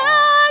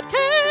 and King.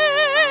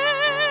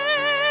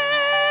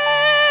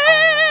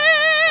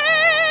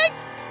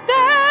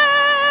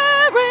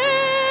 There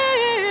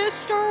is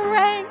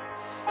strength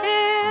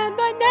in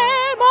the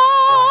name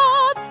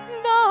of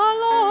the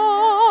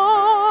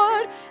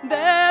Lord.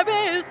 There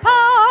is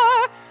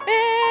power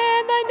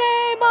in the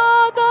name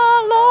of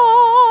the Lord.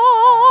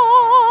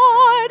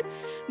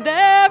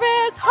 There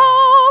is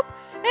hope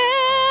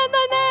in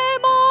the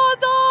name of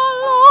the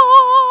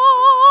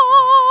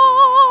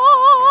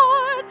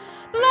Lord.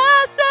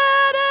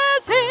 Blessed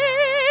is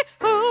he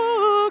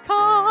who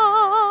comes.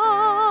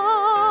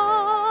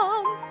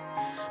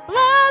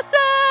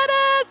 Blessed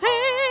is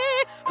he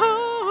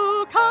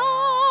who comes.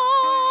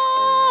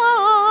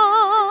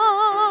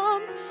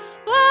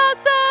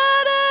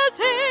 Blessed is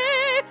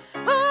he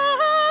who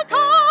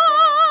comes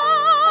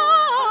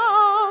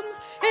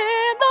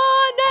in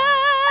the name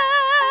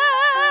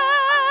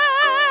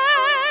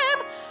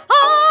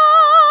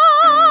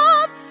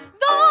of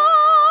the Lord.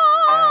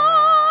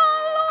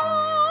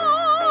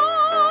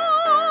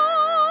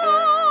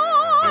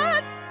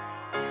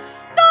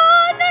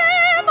 The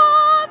name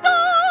of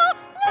the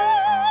Lord.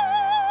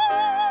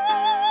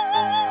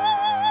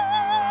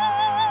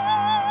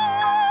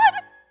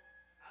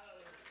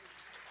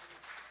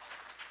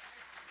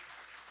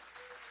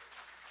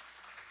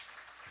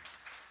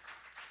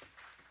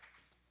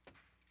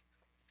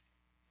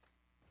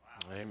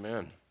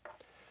 Amen.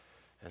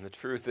 And the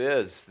truth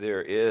is,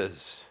 there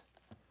is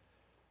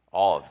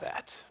all of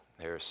that.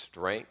 There's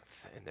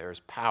strength and there's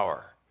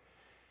power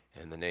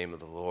in the name of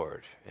the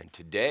Lord. And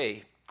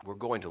today, we're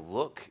going to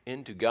look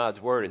into God's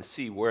Word and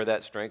see where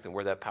that strength and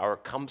where that power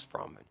comes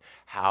from and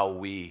how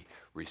we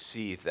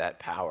receive that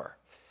power.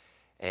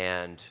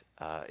 And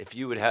if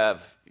you would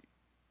have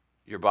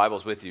your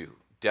Bibles with you,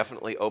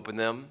 definitely open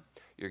them.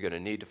 You're going to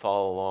need to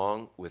follow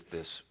along with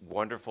this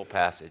wonderful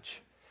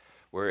passage.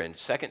 We're in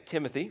 2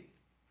 Timothy,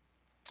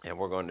 and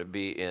we're going to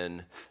be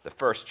in the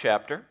first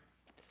chapter.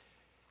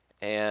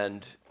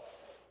 And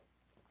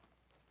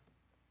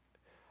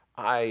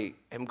I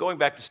am going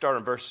back to start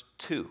on verse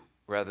 2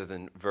 rather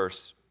than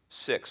verse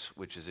 6,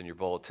 which is in your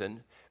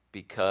bulletin,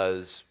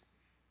 because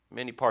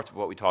many parts of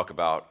what we talk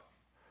about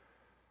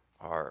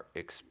are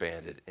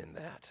expanded in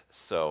that.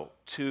 So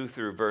 2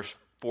 through verse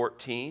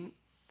 14,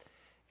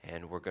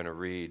 and we're going to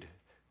read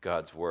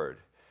God's word.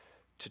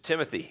 To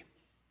Timothy,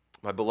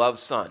 my beloved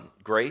son,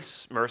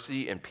 grace,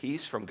 mercy, and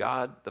peace from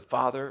God the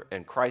Father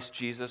and Christ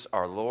Jesus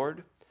our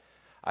Lord.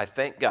 I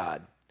thank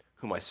God,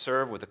 whom I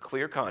serve with a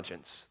clear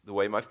conscience, the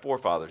way my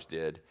forefathers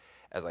did,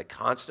 as I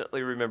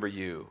constantly remember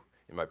you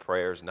in my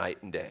prayers night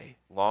and day,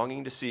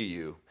 longing to see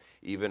you,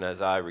 even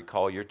as I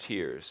recall your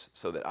tears,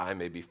 so that I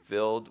may be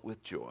filled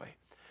with joy.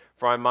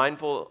 For I am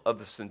mindful of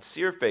the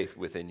sincere faith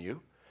within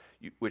you,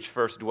 which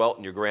first dwelt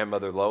in your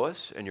grandmother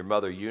Lois and your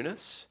mother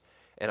Eunice,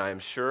 and I am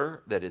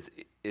sure that it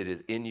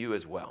is in you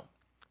as well.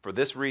 For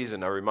this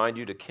reason, I remind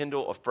you to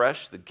kindle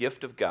afresh the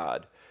gift of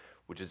God,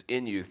 which is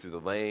in you through the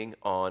laying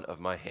on of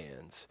my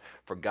hands.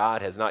 For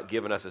God has not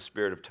given us a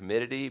spirit of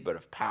timidity, but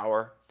of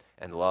power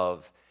and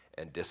love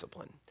and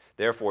discipline.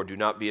 Therefore, do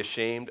not be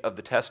ashamed of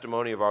the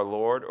testimony of our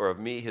Lord or of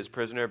me, his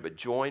prisoner, but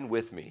join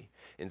with me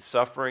in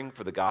suffering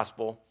for the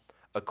gospel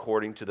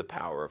according to the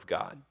power of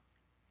God,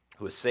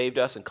 who has saved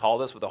us and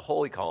called us with a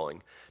holy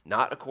calling,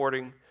 not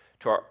according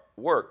to our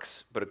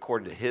works, but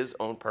according to his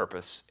own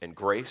purpose and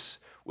grace,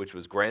 which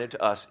was granted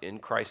to us in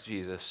Christ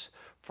Jesus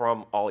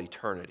from all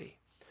eternity,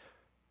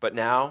 but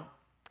now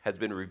has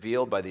been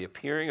revealed by the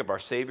appearing of our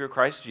Savior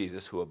Christ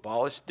Jesus, who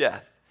abolished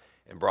death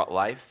and brought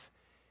life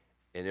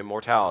and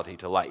immortality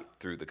to light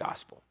through the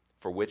gospel,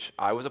 for which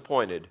I was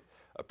appointed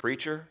a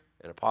preacher,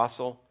 an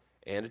apostle,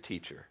 and a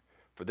teacher.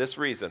 For this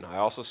reason I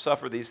also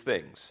suffer these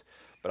things,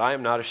 but I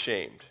am not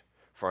ashamed,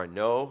 for I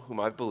know whom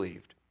I've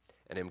believed,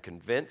 and am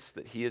convinced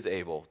that he is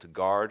able to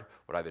guard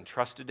what I've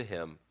entrusted to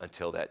him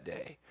until that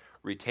day.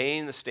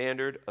 retain the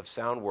standard of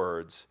sound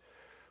words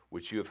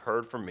which you have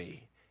heard from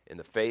me in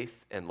the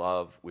faith and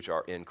love which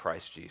are in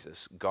Christ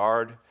Jesus.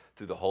 Guard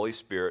through the Holy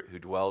Spirit who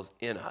dwells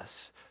in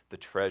us the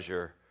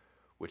treasure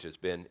which has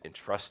been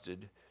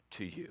entrusted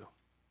to you.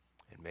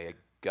 And may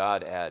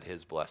God add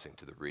his blessing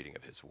to the reading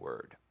of his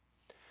word.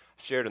 I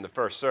shared in the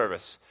first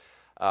service,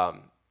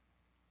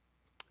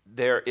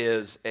 there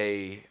is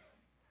a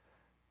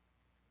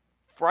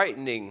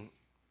frightening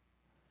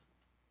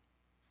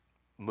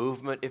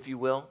movement, if you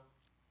will,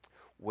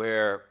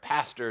 where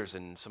pastors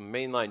and some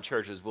mainline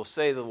churches will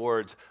say the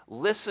words,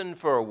 listen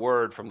for a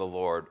word from the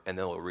Lord, and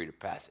then they'll read a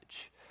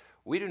passage.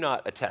 We do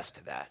not attest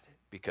to that,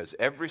 because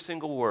every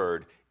single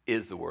word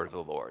is the word of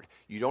the Lord.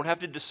 You don't have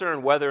to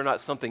discern whether or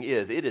not something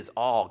is. It is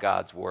all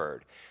God's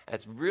word. And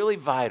it's really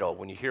vital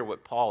when you hear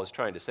what Paul is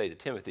trying to say to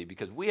Timothy,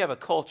 because we have a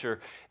culture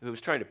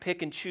who's trying to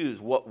pick and choose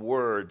what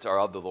words are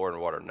of the Lord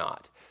and what are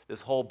not.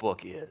 This whole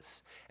book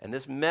is. And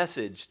this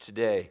message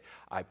today,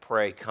 I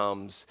pray,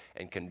 comes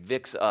and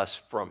convicts us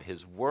from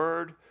his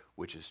word,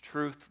 which is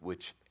truth,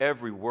 which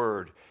every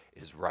word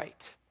is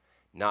right,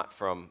 not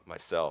from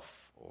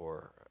myself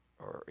or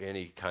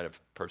any kind of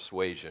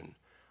persuasion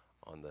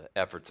on the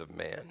efforts of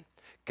man.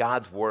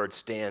 God's word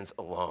stands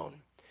alone.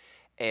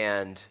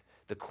 And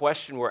the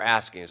question we're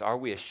asking is, are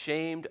we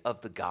ashamed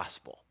of the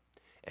gospel?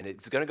 And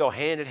it's going to go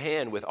hand in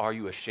hand with, are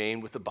you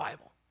ashamed with the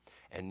Bible?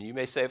 And you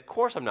may say, of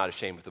course I'm not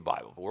ashamed with the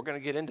Bible, but we're going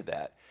to get into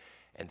that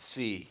and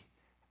see,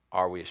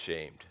 are we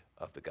ashamed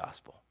of the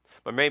gospel?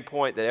 My main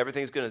point that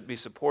everything's going to be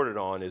supported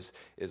on is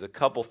a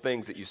couple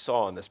things that you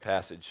saw in this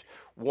passage.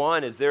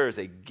 One is there is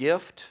a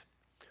gift,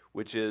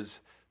 which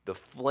is the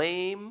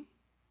flame.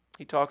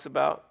 He talks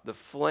about the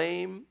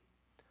flame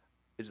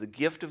is the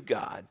gift of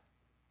God,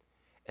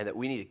 and that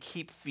we need to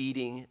keep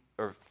feeding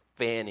or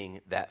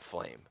fanning that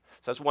flame.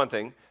 So that's one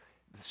thing.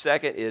 The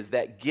second is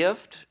that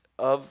gift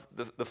of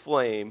the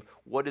flame.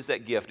 What is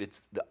that gift?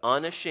 It's the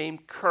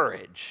unashamed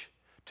courage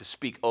to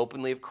speak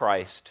openly of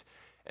Christ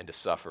and to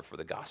suffer for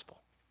the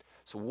gospel.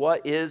 So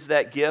what is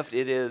that gift?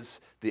 It is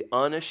the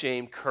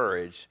unashamed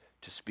courage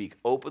to speak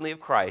openly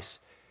of Christ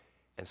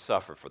and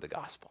suffer for the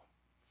gospel.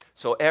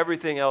 So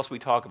everything else we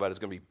talk about is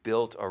going to be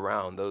built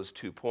around those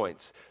 2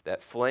 points.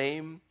 That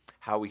flame,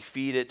 how we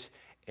feed it,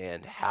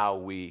 and how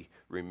we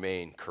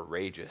remain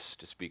courageous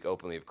to speak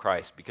openly of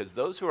Christ. Because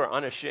those who are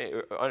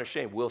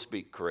unashamed will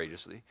speak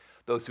courageously.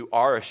 Those who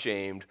are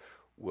ashamed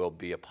will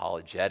be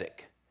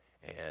apologetic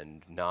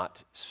and not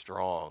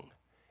strong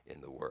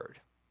in the word.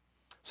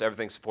 So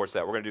everything supports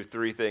that. We're going to do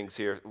 3 things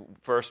here.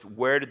 First,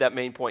 where did that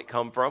main point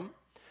come from?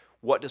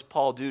 What does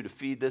Paul do to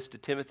feed this to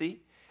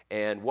Timothy?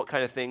 And what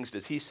kind of things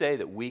does he say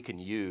that we can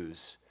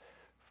use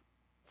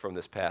from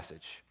this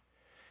passage?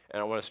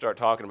 And I want to start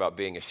talking about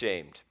being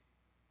ashamed.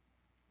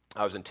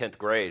 I was in 10th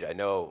grade. I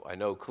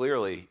know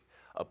clearly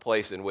a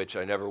place in which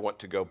I never want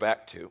to go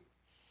back to.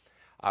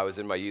 I was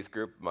in my youth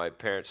group. My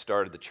parents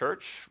started the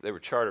church. They were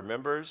charter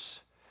members.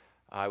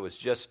 I was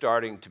just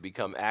starting to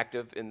become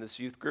active in this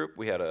youth group.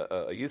 We had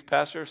a youth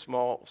pastor,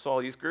 small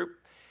youth group,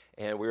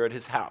 and we were at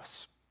his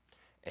house.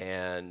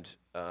 And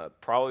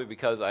probably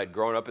because I had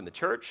grown up in the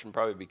church, and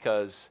probably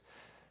because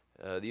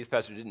the youth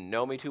pastor didn't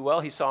know me too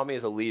well, he saw me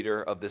as a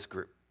leader of this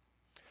group.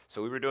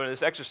 So we were doing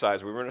this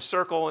exercise. We were in a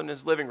circle in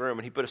his living room,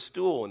 and he put a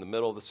stool in the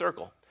middle of the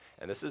circle.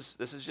 And this is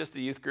just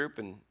the youth group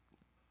and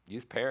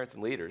youth parents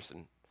and leaders.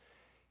 And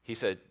he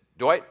said,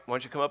 Dwight, why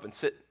don't you come up and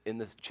sit in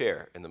this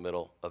chair in the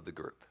middle of the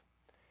group?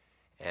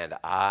 And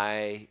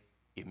I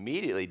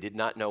immediately did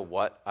not know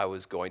what I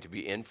was going to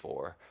be in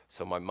for,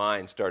 so my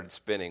mind started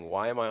spinning.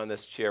 Why am I on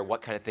this chair?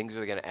 What kind of things are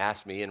they going to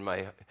ask me? And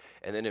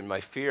then in my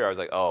fear, I was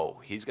like,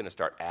 oh, he's going to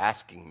start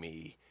asking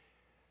me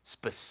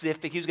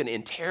specific. He was going to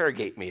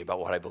interrogate me about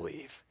what I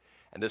believe.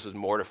 And this was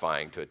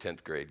mortifying to a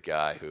 10th grade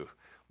guy who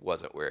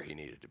wasn't where he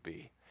needed to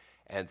be.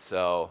 And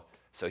so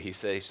he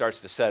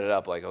starts to set it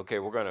up like, okay,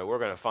 we're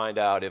gonna find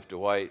out if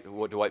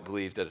what Dwight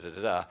believes, da da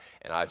da da.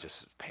 And I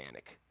just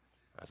panic.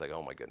 I was like,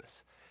 oh my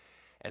goodness.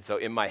 And so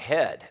in my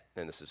head,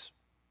 and this is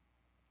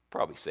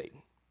probably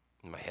Satan,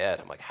 in my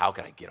head, I'm like, how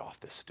can I get off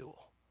this stool?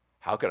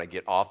 How can I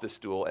get off this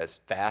stool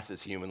as fast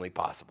as humanly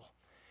possible?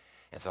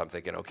 And so I'm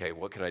thinking, okay,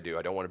 what can I do?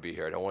 I don't want to be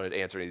here. I don't want to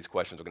answer any of these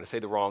questions. I'm going to say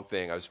the wrong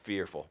thing. I was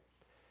fearful,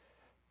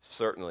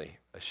 certainly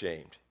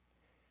ashamed.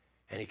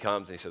 And he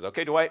comes and he says,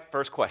 okay, Dwight,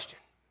 first question.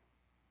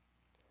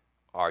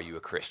 Are you a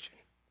Christian?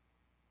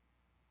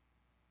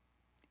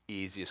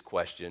 Easiest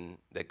question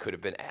that could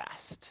have been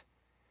asked.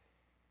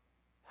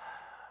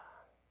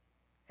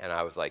 And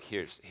I was like,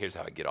 here's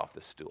how I get off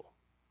this stool.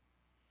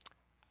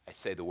 I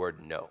say the word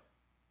no,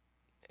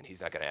 and he's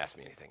not going to ask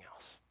me anything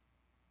else.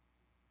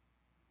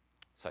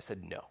 So I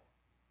said no.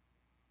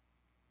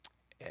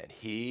 And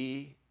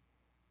he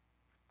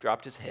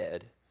dropped his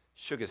head,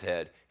 shook his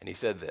head, and he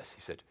said this.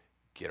 He said,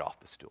 get off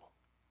the stool.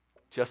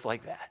 Just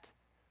like that.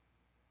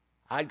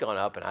 I'd gone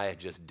up and I had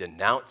just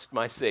denounced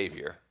my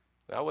Savior.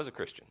 I was a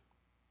Christian.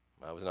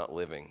 I was not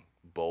living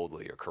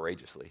boldly or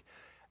courageously.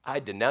 I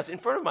denounced in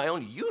front of my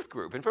own youth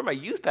group, in front of my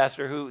youth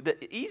pastor, who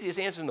the easiest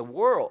answer in the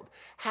world.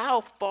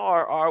 How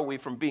far are we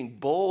from being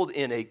bold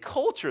in a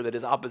culture that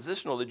is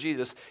oppositional to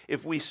Jesus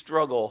if we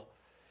struggle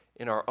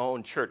in our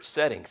own church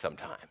setting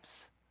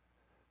sometimes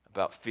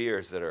about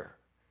fears that are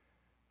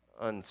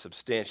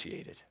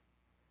unsubstantiated?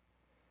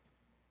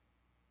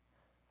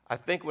 I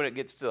think when it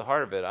gets to the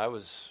heart of it, I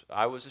was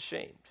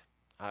ashamed.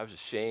 I was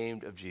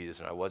ashamed of Jesus,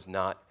 and I was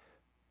not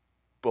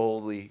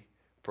boldly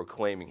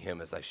proclaiming him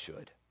as I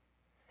should.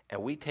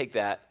 And we take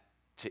that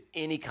to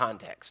any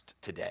context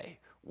today: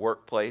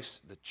 workplace,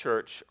 the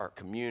church, our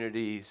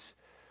communities,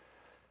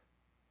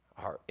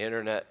 our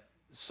internet,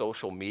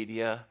 social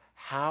media.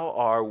 How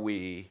are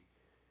we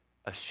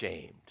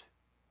ashamed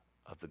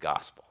of the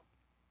gospel?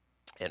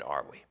 And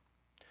are we?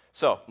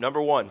 So,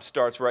 number one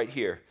starts right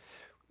here.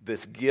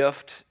 This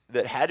gift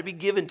that had to be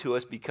given to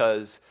us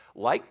because,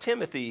 like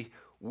Timothy,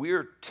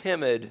 we're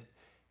timid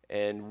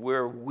and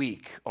we're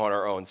weak on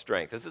our own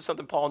strength. This is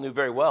something Paul knew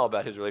very well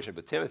about his relationship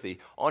with Timothy.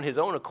 On his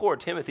own accord,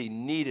 Timothy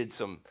needed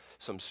some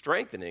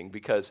strengthening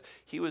because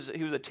he was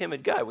a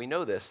timid guy. We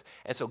know this.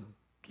 And so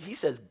he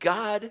says,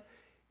 God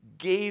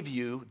gave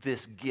you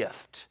this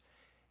gift.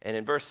 And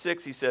in verse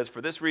 6, he says,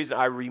 for this reason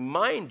I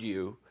remind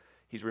you,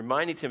 he's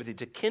reminding Timothy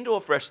to kindle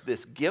afresh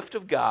this gift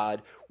of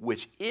God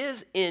which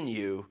is in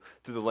you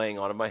through the laying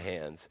on of my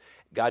hands.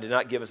 God did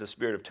not give us a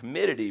spirit of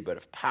timidity, but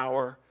of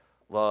power,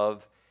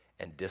 love,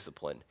 and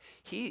discipline.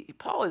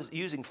 Paul is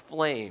using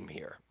flame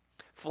here.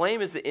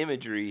 Flame is the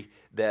imagery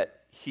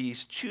that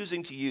he's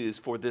choosing to use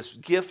for this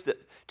gift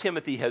that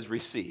Timothy has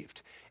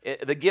received,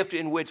 the gift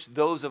in which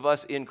those of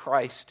us in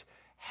Christ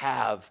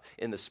have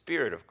in the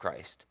Spirit of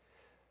Christ.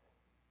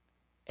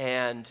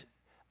 And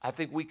I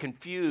think we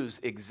confuse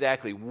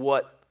exactly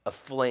what a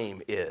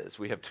flame is.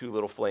 We have two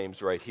little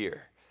flames right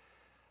here.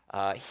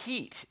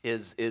 Heat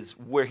is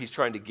where he's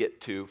trying to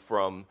get to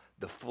from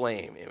the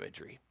flame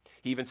imagery.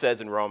 He even says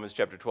in Romans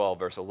chapter 12,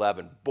 verse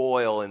 11,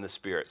 boil in the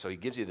Spirit. So he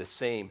gives you the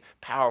same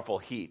powerful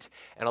heat.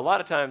 And a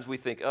lot of times we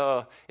think,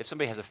 oh, if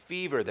somebody has a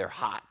fever, they're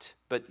hot.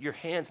 But your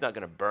hand's not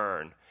going to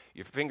burn.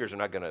 Your fingers are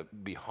not going to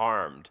be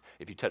harmed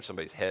if you touch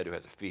somebody's head who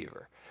has a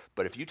fever.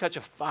 But if you touch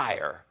a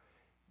fire,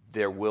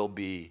 there will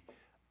be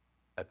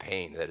a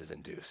pain that is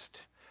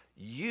induced.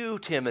 You,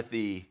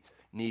 Timothy,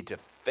 need to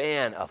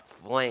fan a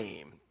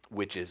flame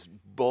which is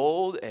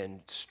bold and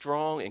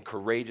strong and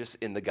courageous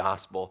in the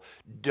gospel.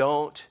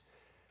 Don't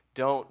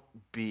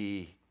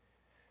be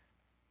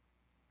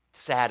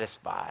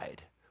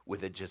satisfied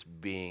with it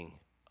just being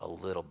a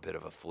little bit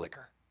of a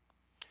flicker.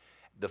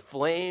 The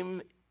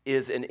flame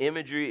is an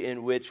imagery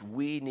in which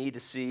we need to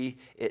see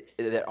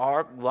that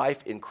our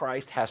life in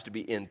Christ has to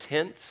be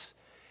intense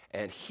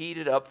and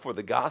heated up for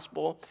the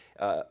gospel,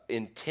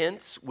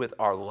 intense with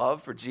our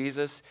love for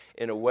Jesus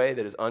in a way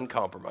that is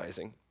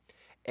uncompromising.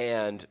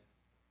 And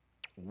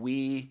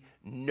we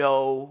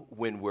know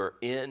when we're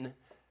in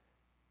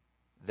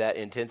that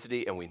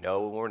intensity, and we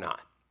know when we're not.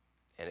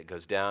 And it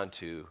goes down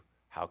to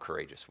how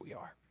courageous we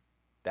are.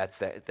 That's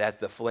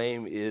the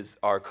flame is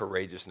our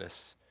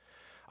courageousness.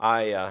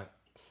 I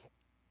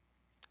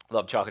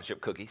love chocolate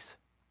chip cookies.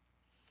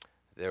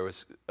 There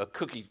was a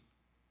cookie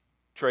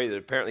tray that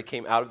apparently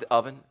came out of the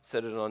oven,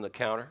 set it on the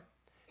counter,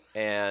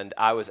 and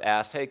I was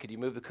asked, hey, could you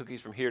move the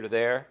cookies from here to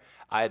there?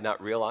 I had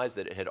not realized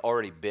that it had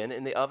already been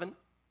in the oven.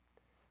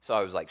 So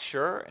I was like,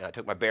 sure, and I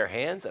took my bare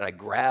hands and I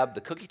grabbed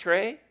the cookie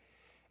tray.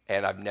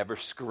 And I've never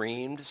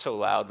screamed so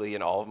loudly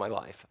in all of my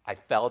life. I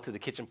fell to the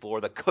kitchen floor.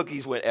 The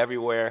cookies went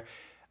everywhere.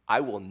 I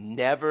will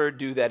never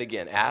do that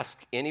again.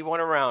 Ask anyone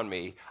around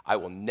me. I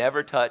will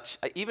never touch,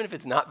 even if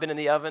it's not been in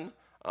the oven,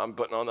 I'm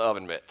putting on the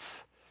oven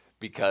mitts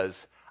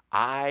because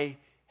I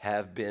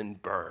have been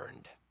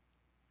burned.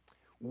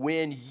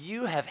 When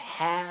you have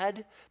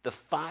had the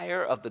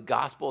fire of the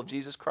gospel of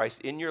Jesus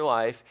Christ in your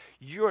life,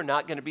 you're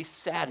not going to be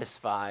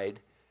satisfied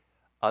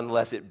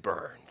unless it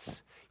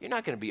burns. You're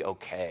not going to be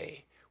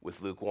okay with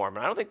lukewarm.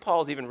 And I don't think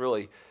Paul's even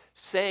really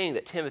saying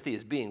that Timothy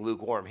is being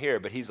lukewarm here,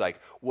 but he's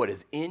like, what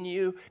is in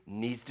you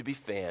needs to be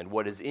fanned.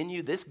 What is in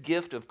you, this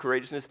gift of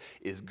courageousness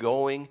is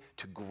going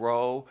to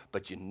grow,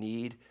 but you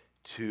need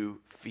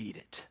to feed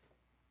it.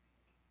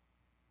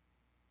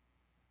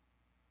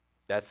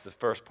 That's the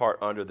first part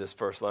under this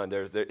first line.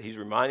 He's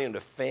reminding him to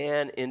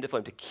fan into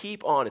flame, to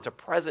keep on. It's a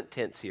present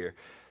tense here.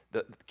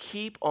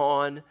 Keep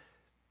on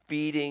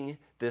feeding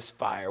this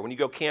fire. When you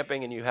go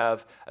camping and you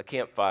have a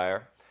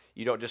campfire,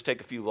 you don't just take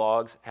a few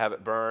logs, have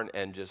it burn,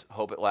 and just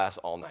hope it lasts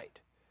all night.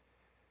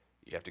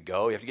 You have to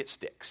go, you have to get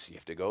sticks, you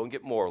have to go and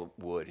get more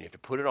wood, and you have to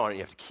put it on, and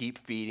you have to keep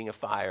feeding a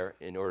fire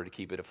in order to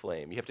keep it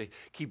aflame. You have to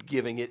keep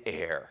giving it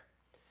air.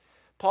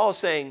 Paul is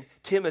saying,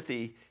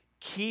 Timothy,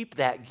 keep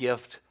that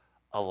gift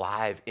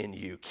alive in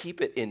you. Keep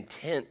it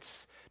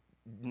intense,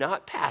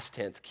 not past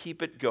tense,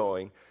 keep it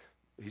going.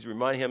 He's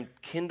reminding him,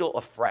 kindle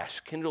afresh,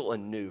 kindle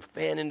anew,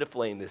 fan into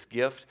flame this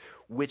gift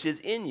which is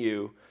in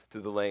you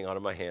through the laying on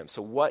of my hands.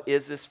 So what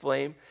is this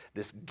flame?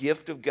 This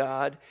gift of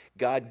God.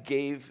 God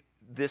gave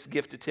this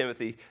gift to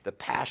Timothy, the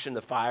passion,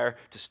 the fire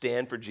to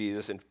stand for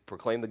Jesus and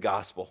proclaim the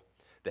gospel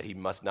that he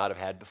must not have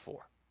had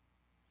before.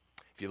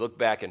 If If you look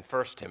back in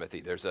 1 Timothy,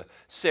 there's a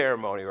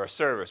ceremony or a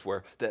service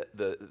where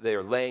they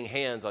are laying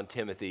hands on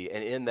Timothy,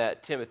 and in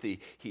that Timothy,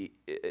 he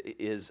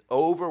is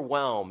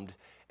overwhelmed,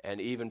 and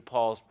even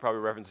Paul's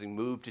probably referencing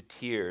moved to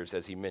tears,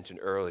 as he mentioned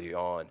early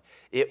on.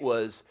 It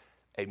was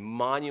a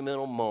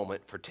monumental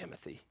moment for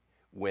Timothy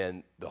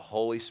when the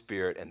Holy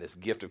Spirit and this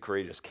gift of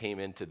courageousness came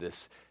into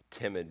this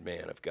timid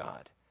man of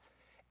God.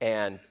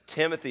 And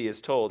Timothy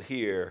is told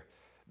here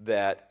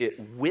that it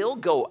will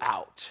go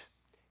out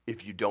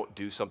if you don't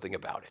do something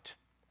about it.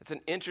 It's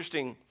an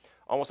interesting,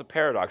 almost a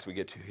paradox we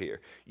get to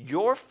here.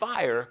 Your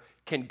fire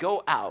can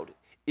go out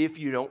if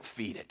you don't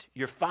feed it.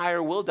 Your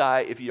fire will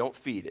die if you don't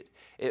feed it.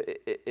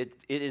 It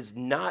is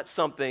not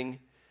something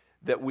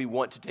that we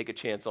want to take a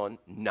chance on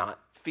not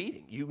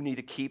feeding. You need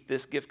to keep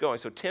this gift going.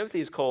 So Timothy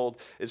is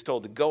told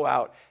to go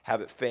out,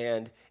 have it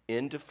fanned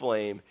into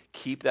flame,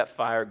 keep that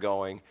fire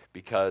going,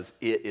 because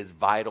it is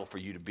vital for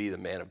you to be the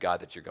man of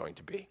God that you're going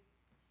to be.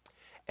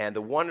 And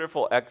the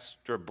wonderful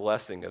extra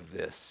blessing of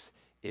this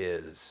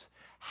is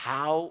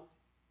how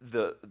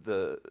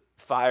the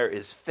fire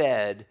is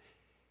fed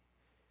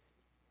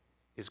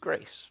is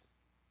grace.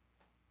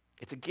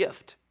 It's a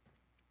gift.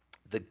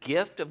 The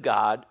gift of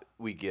God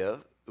we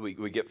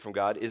get from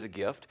God is a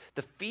gift.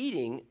 The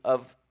feeding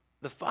of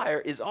the fire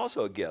is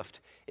also a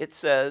gift. It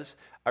says,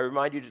 I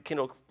remind you to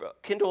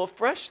kindle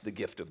afresh the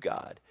gift of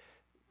God.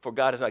 For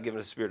God has not given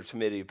us a spirit of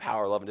timidity,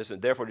 power, love, and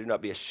discernment. Therefore, do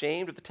not be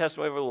ashamed of the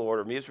testimony of the Lord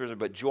or me as prisoner,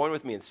 but join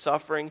with me in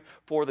suffering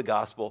for the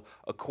gospel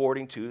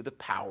according to the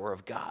power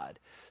of God.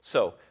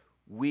 So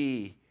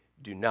we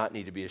do not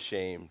need to be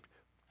ashamed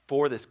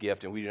for this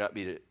gift, and we do not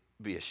need to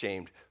be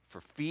ashamed for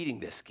feeding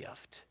this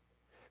gift,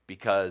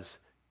 because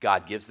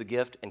God gives the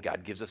gift, and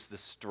God gives us the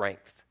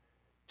strength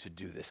to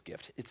do this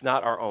gift. It's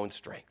not our own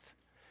strength.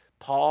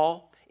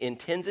 Paul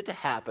intends it to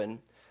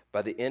happen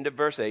by the end of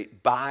verse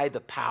 8, by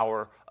the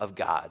power of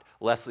God.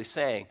 Leslie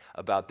saying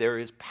about there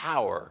is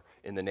power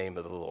in the name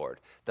of the Lord.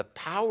 The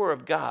power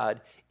of God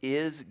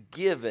is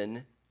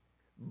given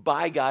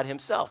by God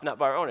himself, not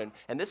by our own.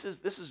 And this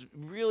is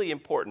really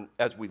important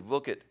as we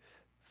look at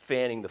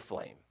fanning the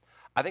flame.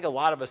 I think a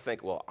lot of us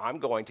think, well, I'm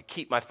going to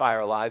keep my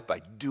fire alive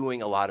by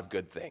doing a lot of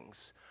good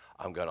things.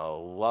 I'm going to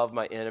love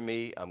my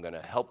enemy. I'm going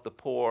to help the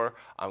poor.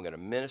 I'm going to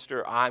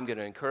minister. I'm going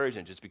to encourage,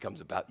 and it just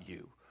becomes about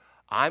you.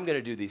 I'm going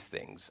to do these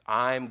things.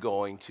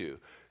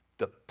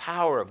 The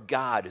power of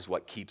God is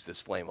what keeps this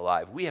flame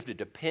alive. We have to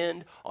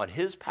depend on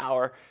his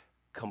power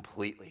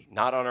completely,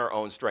 not on our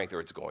own strength,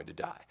 or it's going to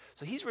die.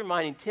 So he's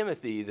reminding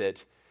Timothy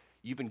that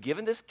you've been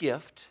given this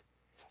gift.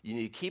 You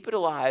need to keep it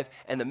alive,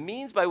 and the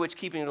means by which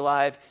keeping it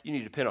alive, you need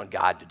to depend on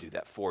God to do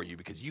that for you,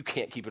 because you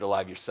can't keep it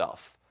alive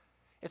yourself.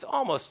 It's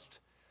almost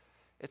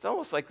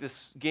like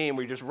this game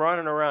where you're just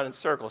running around in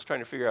circles trying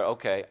to figure out,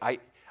 okay,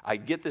 I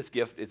get this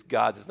gift, it's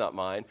God's, it's not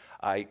mine.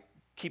 I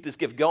keep this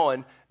gift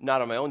going,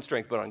 not on my own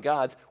strength, but on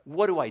God's.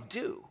 What do I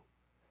do?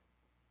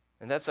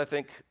 And that's, I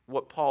think,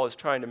 what Paul is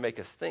trying to make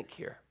us think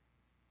here.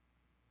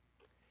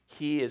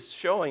 He is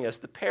showing us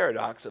the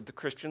paradox of the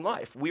Christian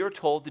life. We are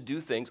told to do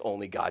things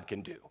only God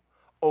can do,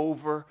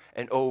 over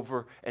and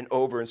over and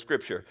over in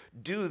Scripture.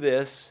 Do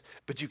this,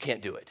 but you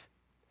can't do it.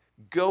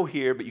 Go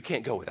here, but you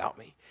can't go without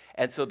me.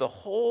 And so the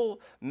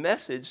whole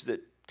message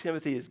that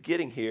Timothy is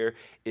getting here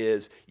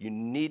is you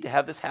need to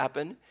have this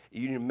happen.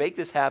 You need to make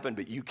this happen,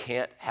 but you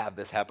can't have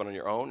this happen on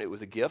your own. It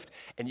was a gift,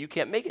 and you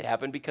can't make it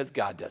happen because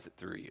God does it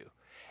through you.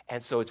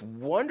 And so it's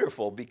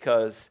wonderful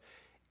because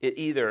it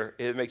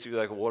makes you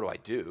like, well, what do I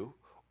do?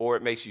 Or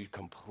it makes you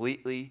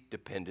completely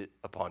dependent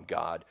upon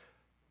God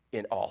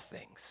in all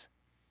things.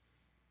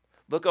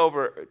 Look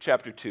over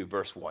chapter 2,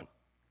 verse 1.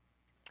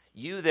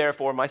 You,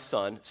 therefore, my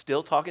son,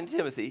 still talking to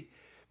Timothy,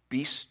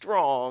 be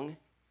strong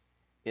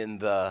in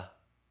the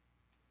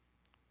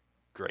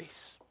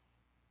grace.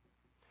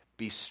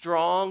 Be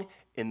strong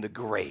in the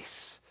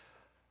grace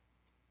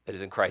that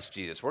is in Christ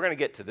Jesus. We're going to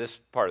get to this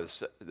part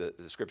of the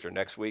scripture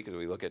next week as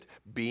we look at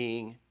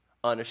being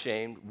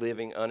unashamed,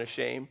 living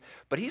unashamed.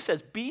 But he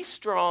says, be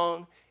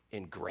strong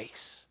in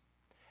grace.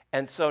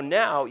 And so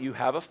now you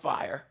have a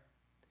fire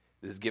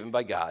that is given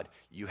by God.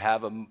 You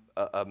have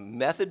a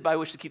method by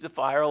which to keep the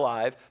fire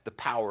alive, the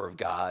power of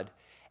God,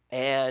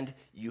 and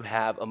you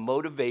have a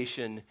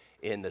motivation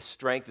in the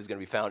strength that's going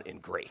to be found in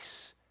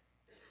grace.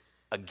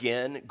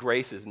 Again,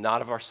 grace is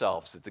not of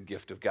ourselves, it's a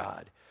gift of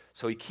God.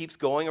 So he keeps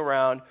going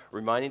around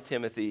reminding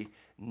Timothy,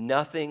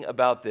 nothing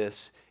about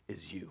this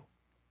is you.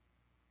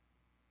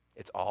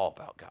 It's all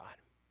about God.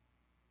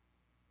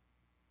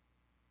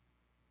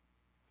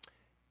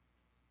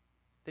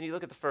 Then you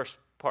look at the first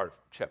part of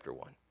chapter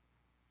 1.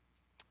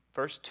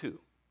 Verse 2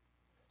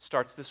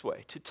 starts this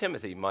way. To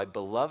Timothy, my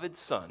beloved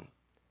son,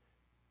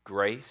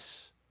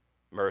 grace,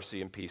 mercy,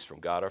 and peace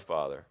from God our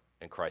Father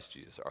and Christ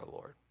Jesus our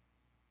Lord.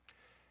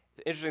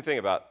 The interesting thing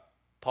about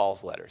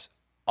Paul's letters,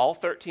 all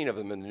 13 of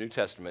them in the New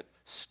Testament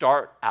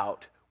start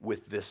out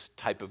with this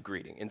type of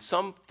greeting. In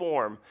some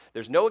form,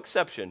 there's no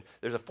exception,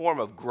 there's a form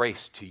of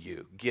grace to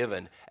you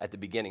given at the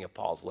beginning of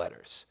Paul's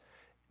letters.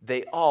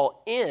 They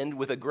all end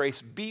with a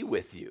grace be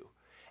with you.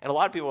 And a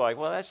lot of people are like,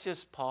 well, that's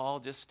just Paul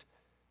just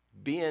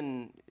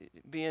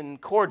being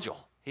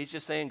cordial. He's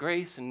just saying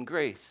grace and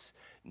grace.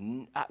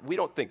 We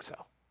don't think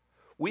so.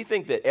 We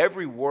think that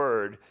every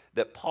word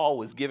that Paul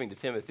was giving to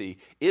Timothy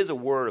is a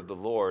word of the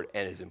Lord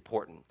and is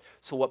important.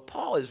 So what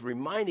Paul is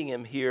reminding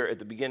him here at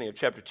the beginning of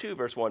chapter 2,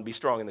 verse 1, be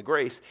strong in the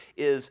grace,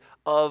 is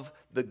of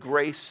the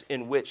grace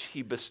in which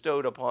he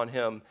bestowed upon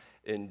him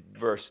in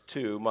verse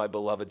 2, my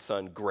beloved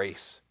son,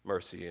 grace,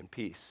 mercy, and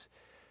peace.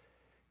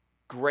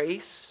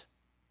 Grace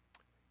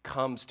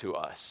comes to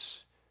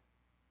us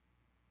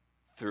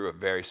through a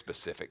very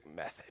specific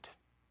method.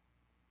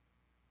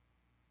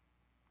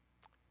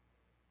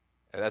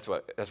 And that's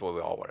what we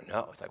all want to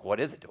know. It's like,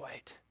 what is it,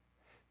 Dwight?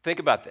 Think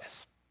about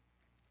this.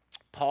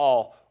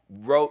 Paul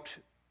wrote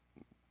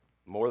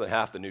more than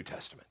half the New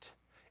Testament.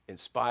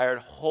 Inspired,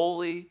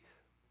 holy,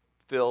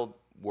 filled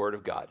word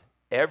of God.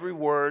 Every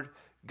word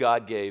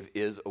God gave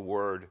is a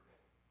word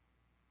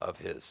of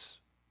his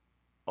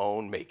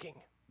own making.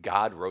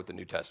 God wrote the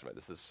New Testament.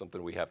 This is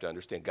something we have to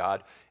understand.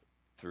 God,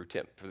 through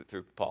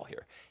Paul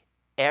here.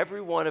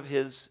 Every one of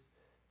his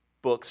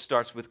books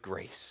starts with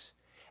grace.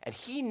 And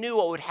he knew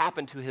what would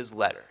happen to his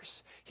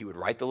letters. He would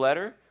write the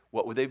letter.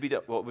 What would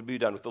be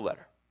done with the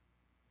letter?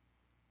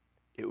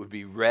 It would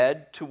be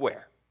read to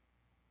where?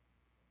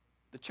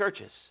 The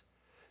churches.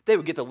 They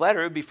would get the letter.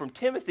 It would be from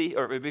Timothy,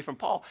 or it would be from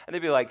Paul, and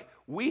they'd be like,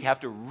 we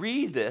have to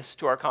read this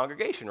to our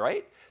congregation,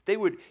 right?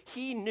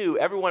 He knew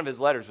every one of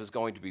his letters was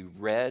going to be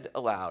read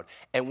aloud.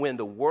 And when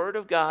the word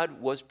of God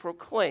was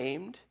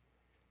proclaimed,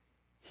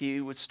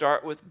 he would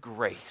start with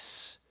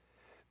grace,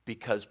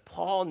 because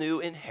Paul knew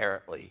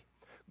inherently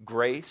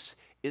grace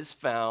is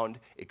found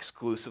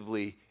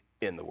exclusively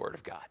in the Word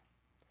of God.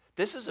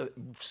 This is a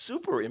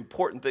super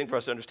important thing for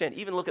us to understand.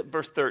 Even look at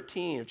verse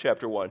 13 of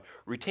chapter 1.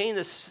 Retain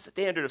the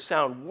standard of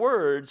sound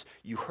words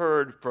you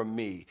heard from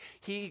me.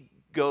 He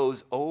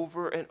goes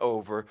over and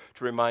over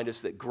to remind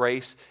us that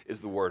grace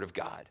is the Word of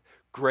God.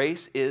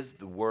 Grace is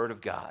the Word of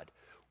God.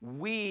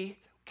 We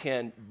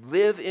can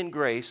live in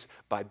grace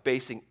by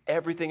basing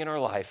everything in our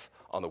life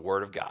on the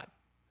Word of God.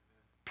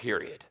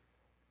 Period.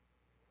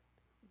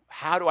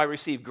 How do I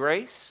receive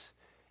grace?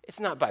 It's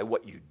not by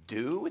what you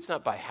do. It's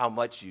not by how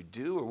much you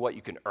do or what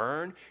you can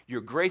earn. Your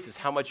grace is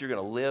how much you're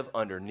going to live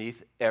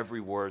underneath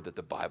every word that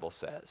the Bible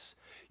says.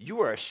 You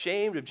are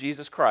ashamed of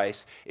Jesus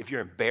Christ if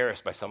you're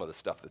embarrassed by some of the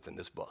stuff that's in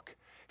this book.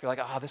 If you're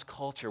like, this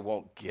culture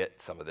won't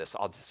get some of this,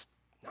 I'll just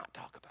not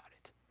talk about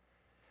it.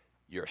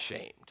 You're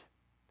ashamed.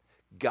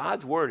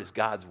 God's word is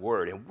God's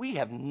word, and we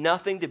have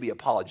nothing to be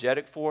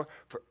apologetic for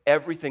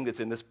everything that's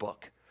in this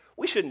book.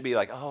 We shouldn't be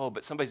like,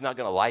 but somebody's not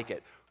going to like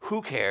it.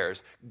 Who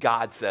cares?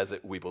 God says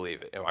it, we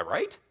believe it. Am I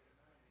right?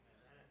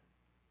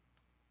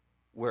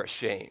 We're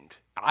ashamed.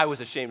 I was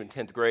ashamed in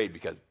 10th grade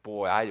because,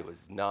 I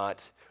was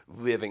not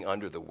living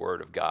under the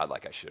word of God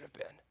like I should have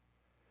been.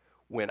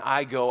 When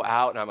I go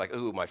out and I'm like,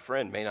 my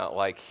friend may not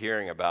like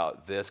hearing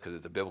about this because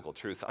it's a biblical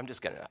truth, so I'm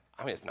just not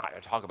going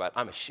to talk about it.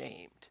 I'm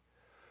ashamed.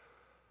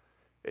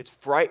 It's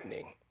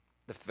frightening,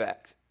 the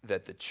fact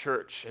that the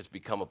church has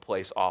become a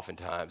place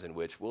oftentimes in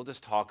which we'll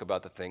just talk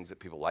about the things that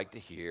people like to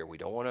hear. We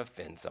don't want to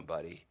offend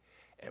somebody,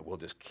 and we'll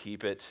just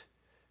keep it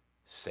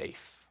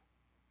safe.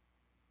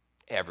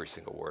 Every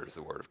single word is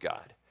the word of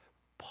God.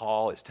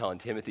 Paul is telling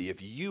Timothy,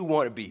 if you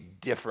want to be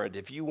different,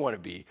 if you want to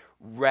be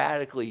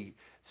radically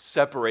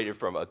separated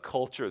from a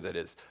culture that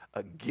is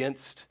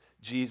against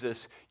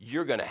Jesus,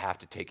 you're going to have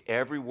to take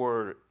every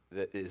word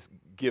that is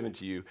given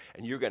to you,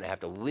 and you're going to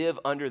have to live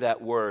under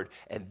that word,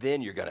 and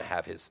then you're going to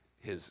have his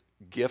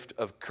gift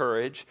of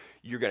courage.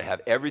 You're going to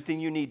have everything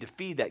you need to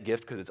feed that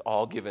gift because it's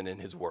all given in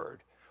his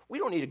word. We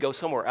don't need to go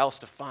somewhere else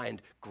to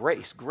find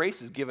grace.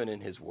 Grace is given in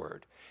his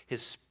word.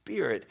 His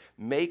Spirit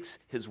makes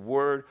his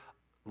word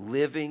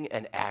living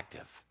and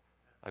active.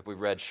 Like we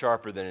read,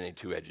 sharper than any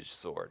two-edged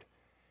sword.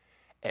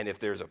 And if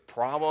there's a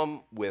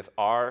problem with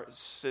our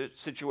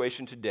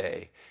situation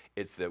today,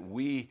 it's that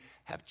we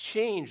have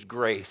changed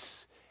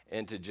grace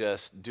into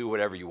just do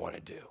whatever you want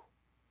to do.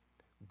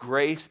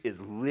 Grace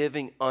is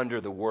living under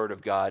the Word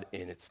of God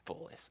in its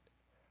fullest.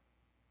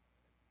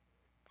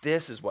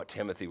 This is what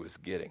Timothy was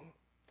getting.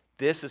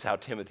 This is how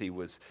Timothy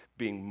was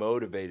being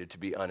motivated to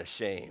be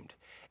unashamed.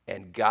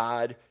 And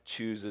God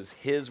chooses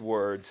his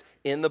words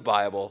in the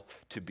Bible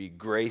to be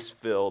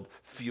grace-filled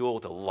fuel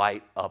to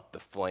light up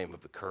the flame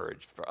of the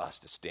courage for us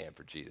to stand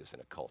for Jesus in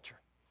a culture.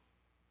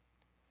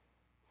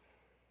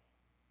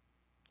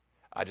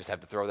 I just have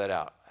to throw that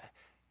out.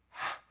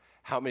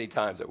 How many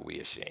times are we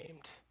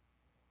ashamed?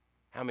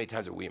 How many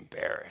times are we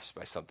embarrassed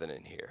by something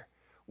in here?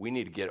 We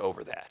need to get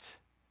over that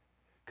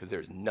because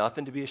there's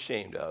nothing to be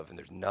ashamed of and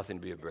there's nothing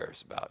to be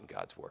embarrassed about in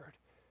God's word.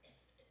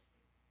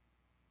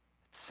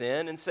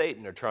 Sin and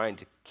Satan are trying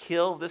to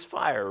kill this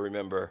fire,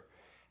 remember.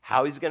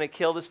 How he's going to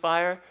kill this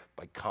fire?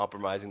 By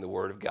compromising the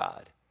word of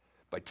God,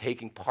 by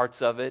taking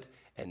parts of it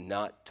and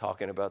not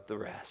talking about the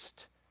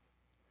rest.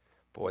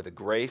 Boy, the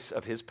grace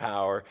of his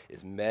power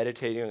is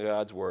meditating on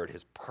God's word,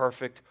 his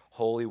perfect,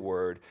 holy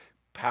word.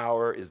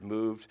 Power is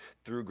moved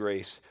through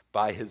grace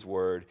by his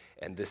word,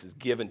 and this is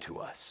given to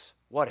us.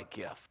 What a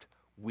gift.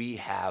 We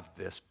have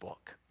this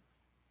book.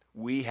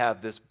 We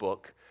have this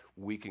book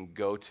we can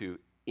go to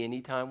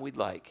anytime we'd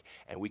like,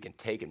 and we can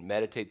take and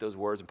meditate those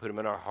words and put them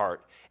in our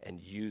heart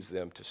and use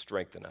them to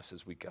strengthen us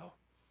as we go.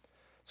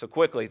 So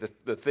quickly,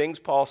 the things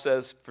Paul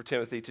says for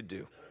Timothy to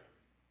do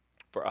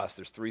for us,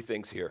 there's 3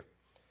 things here.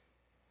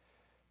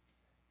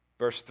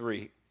 Verse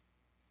 3,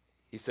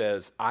 he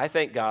says, I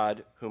thank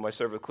God, whom I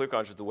serve with clear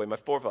conscience the way my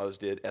forefathers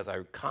did, as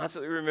I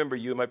constantly remember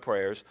you in my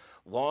prayers,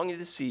 longing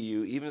to see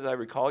you, even as I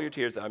recall your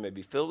tears, that I may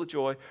be filled with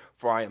joy,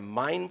 for I am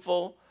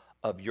mindful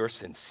of your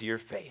sincere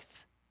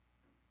faith.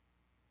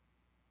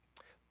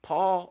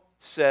 Paul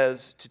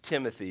says to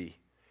Timothy,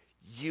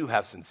 you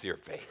have sincere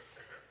faith.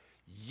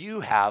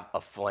 You have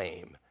a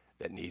flame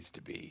that needs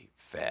to be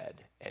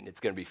fed, and it's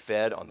going to be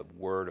fed on the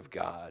Word of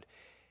God.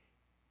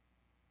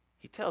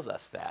 He tells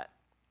us that.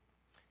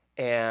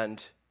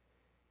 And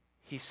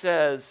he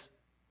says,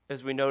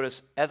 as we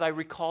notice, as I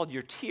recalled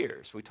your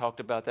tears, we talked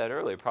about that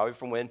earlier, probably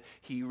from when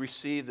he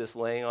received this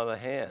laying on the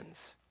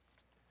hands.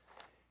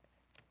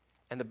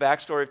 And the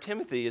backstory of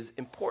Timothy is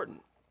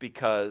important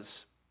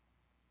because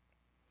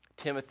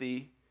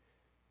Timothy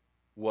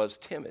was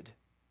timid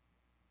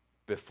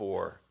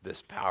before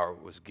this power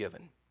was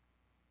given.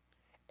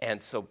 And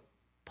so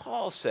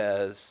Paul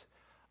says,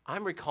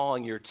 I'm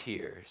recalling your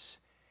tears.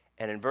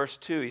 And in verse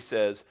 2, he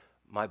says,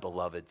 my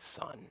beloved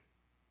son.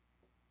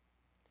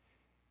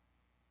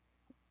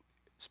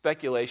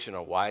 Speculation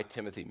on why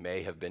Timothy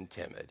may have been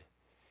timid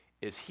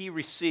is he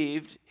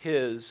received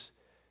his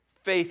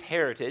faith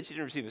heritage. He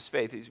didn't receive his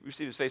faith. He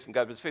received his faith from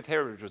God, but his faith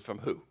heritage was from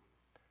who?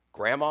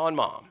 Grandma and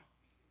mom.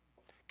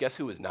 Guess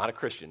who was not a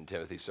Christian in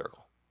Timothy's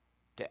circle?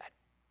 Dad.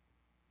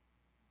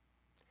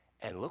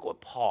 And look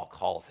what Paul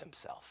calls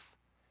himself.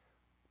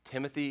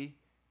 Timothy,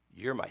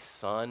 you're my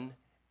son.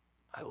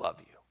 I love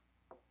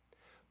you.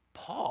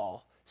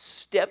 Paul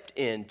stepped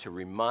in to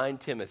remind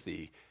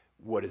Timothy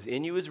what is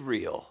in you is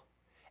real,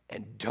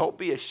 and don't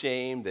be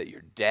ashamed that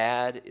your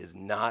dad is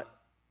not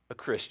a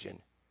Christian,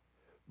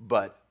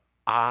 but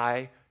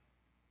I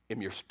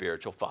am your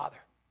spiritual father.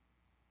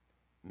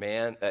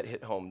 Man, that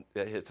hits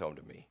home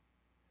to me.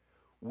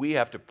 We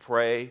have to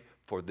pray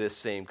for this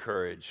same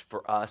courage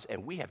for us,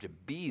 and we have to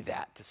be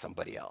that to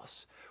somebody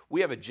else.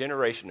 We have a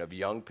generation of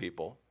young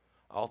people.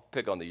 I'll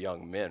pick on the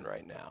young men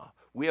right now.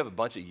 We have a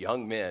bunch of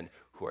young men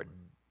who are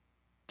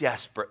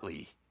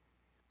desperately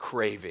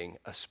craving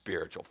a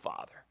spiritual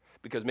father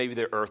because maybe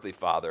their earthly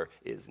father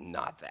is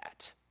not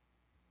that.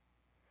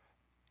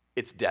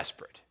 It's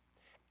desperate.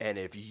 And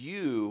if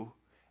you,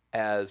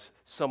 as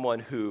someone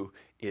who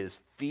is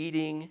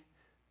feeding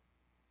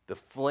the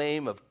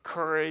flame of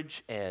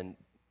courage and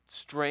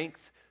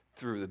strength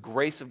through the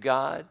grace of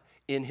God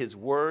in His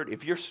Word,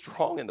 if you're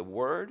strong in the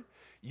Word,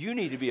 you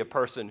need to be a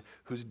person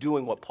who's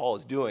doing what Paul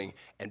is doing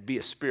and be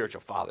a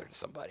spiritual father to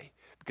somebody,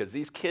 because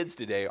these kids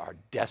today are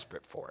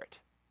desperate for it.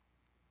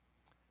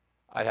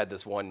 I had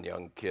this one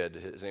young kid,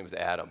 his name was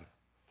Adam.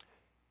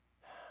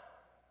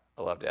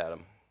 I loved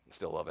Adam. I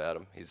still love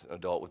Adam. He's an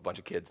adult with a bunch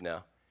of kids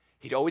now.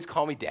 He'd always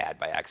call me Dad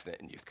by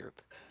accident in youth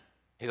group.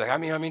 He's like, I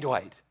mean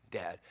Dwight,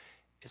 Dad.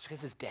 It's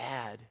because his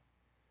dad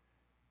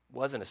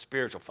wasn't a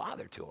spiritual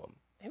father to him.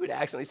 He would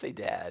accidentally say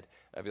Dad.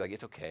 I'd be like,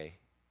 it's okay.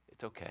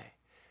 It's okay.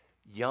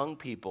 Young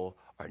people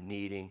are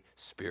needing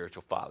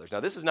spiritual fathers. Now,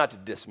 this is not to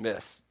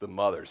dismiss the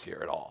mothers here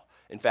at all.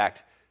 In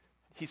fact,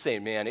 he's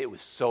saying, man, it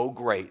was so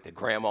great that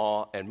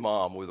grandma and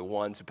mom were the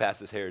ones who passed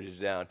this heritage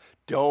down.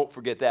 Don't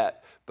forget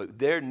that. But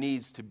there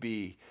needs to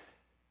be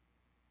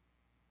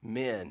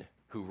men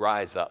who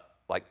rise up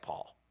like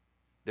Paul.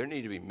 There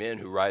need to be men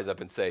who rise up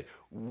and say,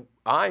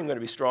 I'm going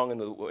to be strong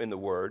in the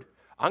Word.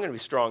 I'm going to be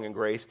strong in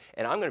grace,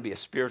 and I'm going to be a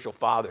spiritual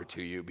father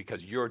to you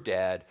because your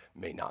dad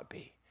may not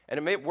be. And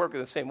it may work in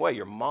the same way.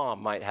 Your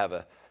mom might have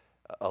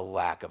a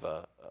lack of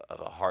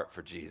a heart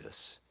for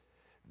Jesus.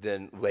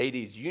 Then,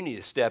 ladies, you need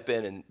to step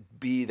in and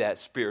be that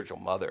spiritual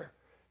mother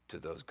to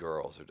those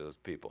girls or to those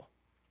people.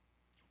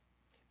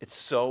 It's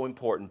so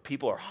important.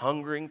 People are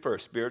hungering for a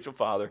spiritual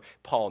father.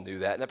 Paul knew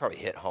that, and that probably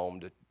hit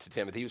home to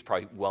Timothy. He was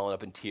probably welling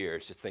up in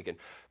tears just thinking,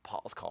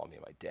 Paul's calling me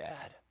my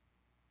dad.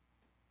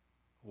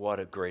 What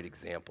a great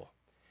example.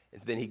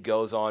 And then he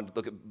goes on,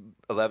 look at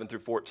 11 through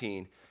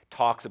 14,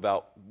 talks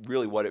about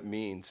really what it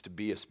means to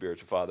be a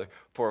spiritual father.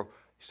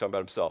 He's talking about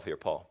himself here,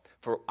 Paul.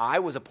 For I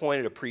was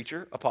appointed a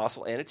preacher,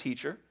 apostle, and a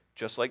teacher,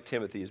 just like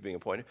Timothy is being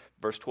appointed.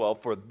 Verse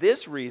 12, for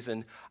this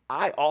reason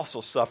I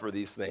also suffer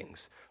these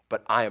things,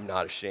 but I am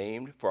not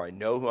ashamed, for I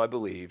know who I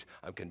believed.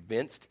 I'm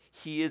convinced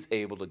he is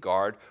able to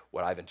guard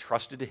what I've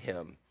entrusted to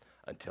him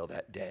until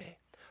that day.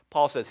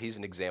 Paul says he's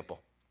an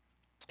example.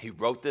 He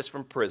wrote this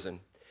from prison.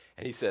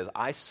 And he says,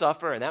 I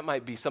suffer, and that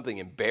might be something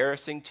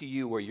embarrassing to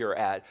you where you're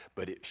at,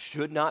 but it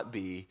should not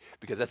be,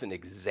 because that's an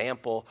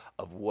example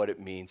of what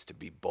it means to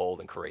be bold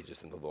and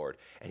courageous in the Lord.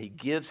 And he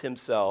gives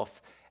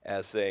himself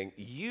as saying,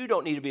 you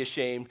don't need to be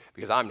ashamed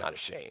because I'm not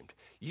ashamed.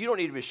 You don't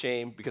need to be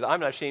ashamed because I'm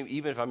not ashamed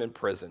even if I'm in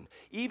prison.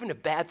 Even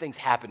if bad things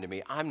happen to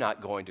me, I'm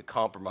not going to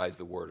compromise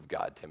the Word of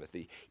God,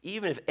 Timothy.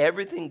 Even if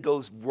everything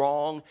goes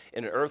wrong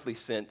in an earthly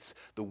sense,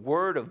 the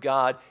Word of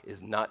God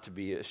is not to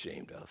be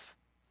ashamed of.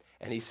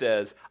 And he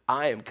says,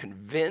 I am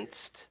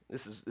convinced,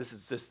 this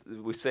is just,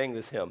 we sang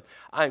this hymn,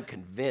 I am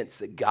convinced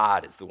that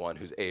God is the one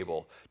who's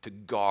able to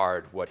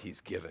guard what he's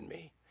given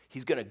me.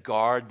 He's going to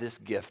guard this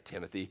gift,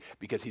 Timothy,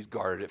 because he's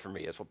guarded it for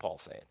me. That's what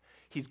Paul's saying.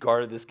 He's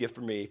guarded this gift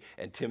for me,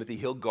 and Timothy,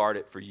 he'll guard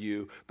it for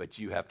you, but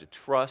you have to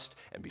trust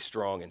and be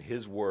strong in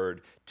his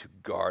word to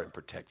guard and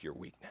protect your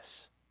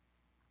weakness.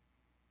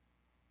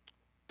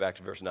 Back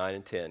to verse 9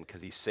 and 10,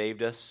 because he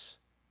saved us,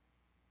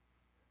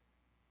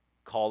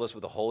 called us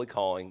with a holy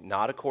calling,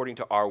 not according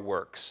to our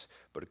works,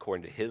 but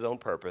according to his own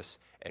purpose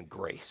and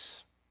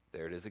grace.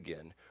 There it is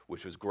again,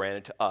 which was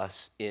granted to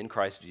us in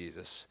Christ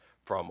Jesus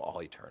from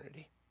all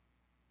eternity.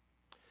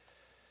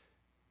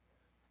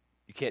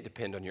 You can't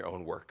depend on your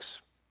own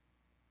works.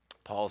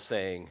 Paul's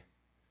saying,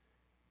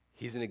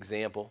 he's an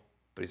example,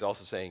 but he's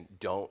also saying,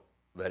 don't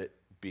let it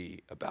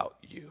be about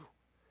you.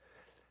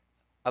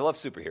 I love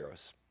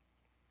superheroes.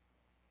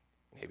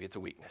 Maybe it's a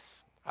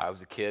weakness. I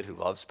was a kid who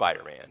loved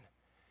Spider-Man,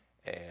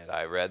 and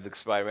I read the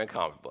Spider-Man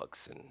comic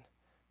books and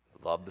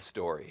loved the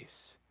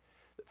stories.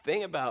 The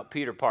thing about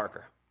Peter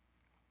Parker,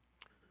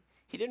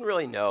 he didn't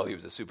really know he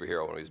was a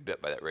superhero when he was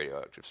bit by that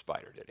radioactive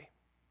spider, did he?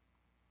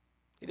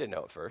 He didn't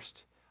know at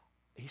first.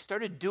 He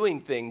started doing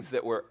things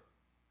that were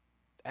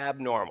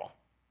abnormal,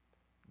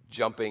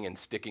 jumping and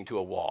sticking to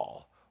a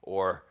wall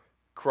or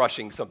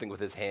crushing something with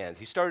his hands.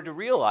 He started to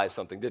realize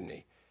something, didn't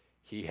he?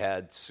 He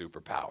had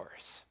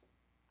superpowers.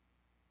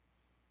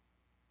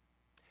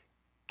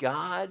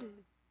 God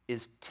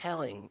is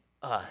telling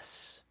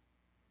us,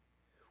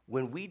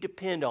 when we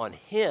depend on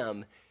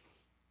him,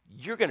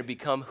 you're going to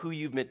become who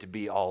you've meant to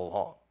be all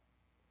along.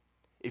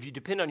 If you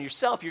depend on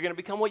yourself, you're going to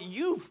become what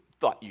you've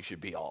thought you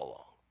should be all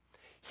along.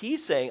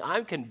 He's saying,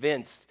 I'm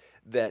convinced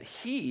that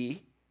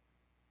he,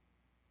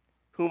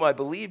 whom I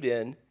believed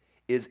in,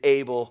 is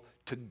able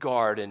to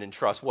guard and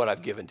entrust what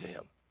I've given to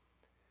him,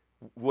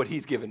 what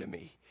he's given to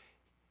me.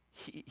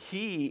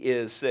 He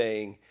is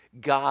saying,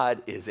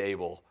 God is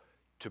able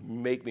to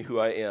make me who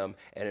I am.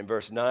 And in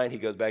verse 9, he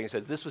goes back and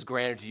says, this was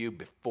granted to you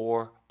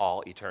before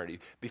all eternity.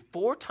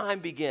 Before time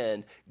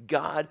began,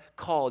 God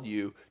called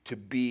you to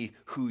be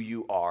who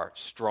you are,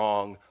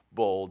 strong,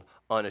 bold,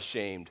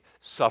 unashamed,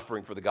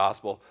 suffering for the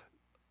gospel,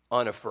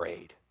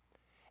 unafraid.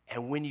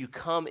 And when you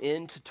come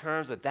into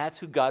terms that that's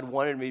who God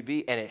wanted me to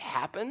be, and it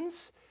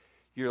happens,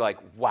 you're like,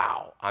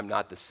 wow, I'm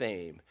not the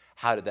same.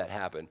 How did that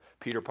happen?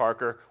 Peter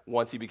Parker,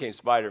 once he became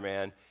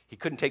Spider-Man, he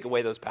couldn't take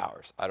away those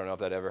powers. I don't know if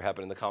that ever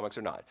happened in the comics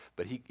or not,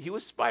 but he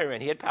was Spider-Man.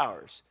 He had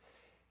powers.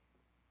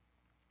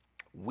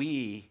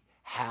 We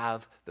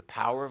have the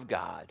power of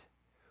God.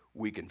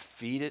 We can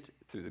feed it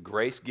through the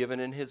grace given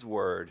in his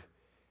word,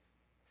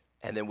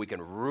 and then we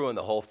can ruin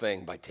the whole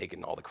thing by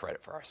taking all the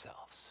credit for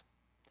ourselves.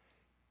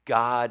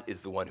 God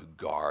is the one who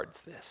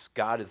guards this.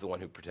 God is the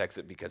one who protects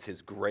it because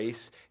his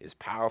grace is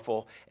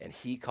powerful, and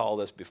he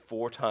called us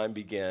before time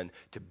began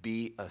to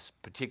be a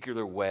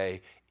particular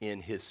way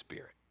in his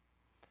spirit.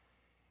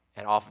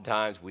 And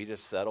oftentimes we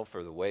just settle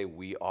for the way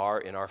we are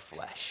in our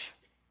flesh.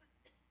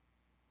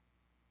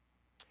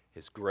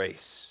 His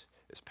grace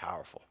is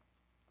powerful.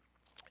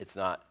 It's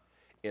not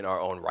in our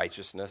own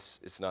righteousness.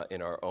 It's not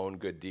in our own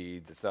good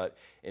deeds. It's not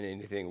in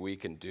anything we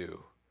can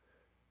do.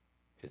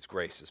 His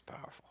grace is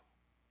powerful.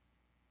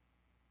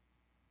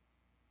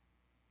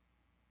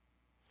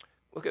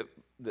 Look at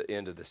the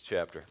end of this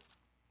chapter.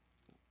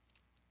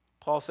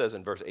 Paul says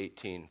in verse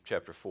 18,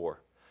 chapter 4,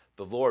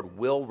 the Lord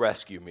will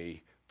rescue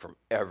me from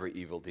every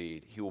evil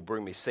deed. He will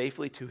bring me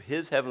safely to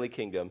his heavenly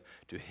kingdom.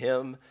 To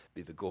him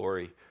be the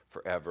glory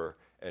forever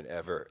and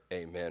ever.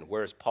 Amen.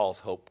 Where's Paul's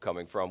hope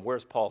coming from?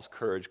 Where's Paul's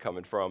courage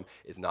coming from?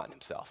 It's not in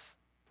himself.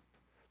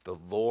 The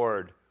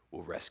Lord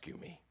will rescue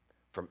me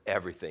from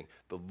everything.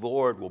 The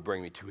Lord will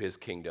bring me to his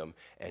kingdom,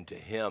 and to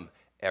him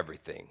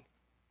everything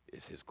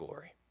is his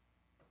glory.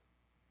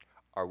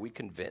 Are we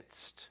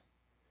convinced,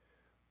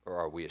 or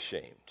are we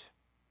ashamed?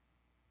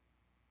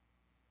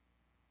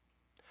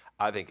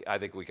 I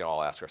think we can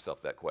all ask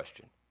ourselves that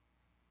question.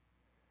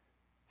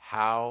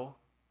 How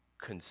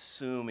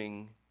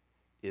consuming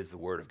is the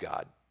Word of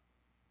God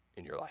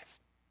in your life?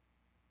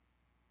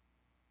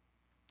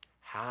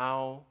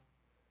 How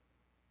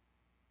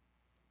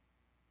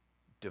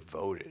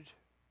devoted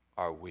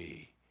are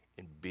we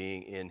in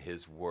being in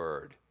His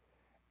Word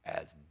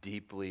as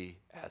deeply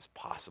as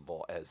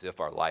possible, as if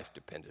our life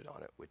depended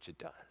on it, which it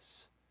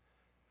does?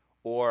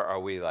 Or are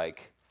we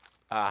like,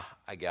 I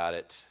got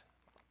it.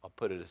 I'll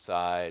put it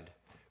aside,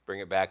 bring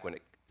it back when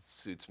it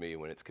suits me,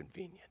 when it's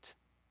convenient.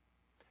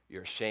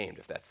 You're ashamed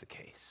if that's the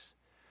case.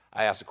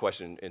 I asked a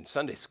question in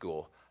Sunday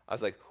school. I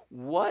was like,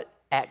 what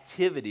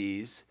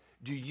activities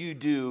do you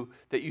do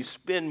that you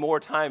spend more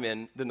time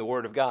in than the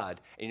Word of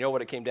God? And you know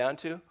what it came down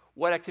to?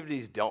 What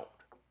activities don't?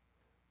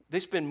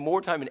 They spend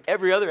more time in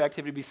every other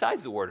activity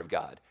besides the Word of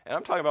God. And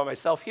I'm talking about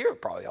myself here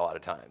probably a lot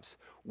of times.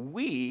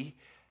 We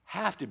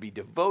have to be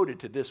devoted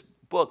to this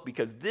book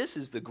because this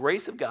is the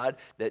grace of God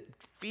that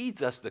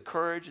feeds us the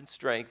courage and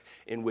strength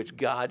in which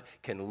God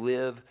can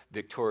live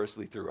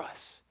victoriously through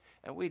us.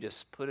 And we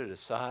just put it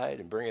aside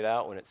and bring it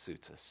out when it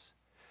suits us.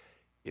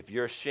 If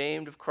you're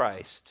ashamed of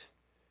Christ,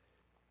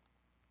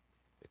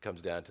 It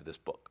comes down to this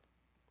book.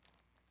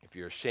 If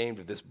you're ashamed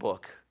of this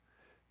book,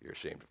 you're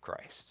ashamed of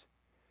Christ.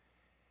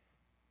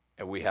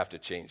 And we have to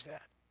change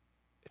that.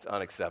 It's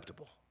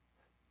unacceptable.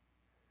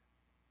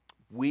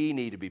 We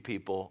need to be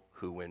people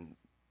who, when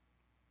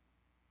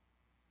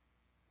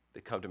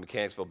they come to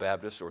Mechanicsville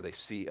Baptist or they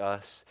see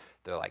us,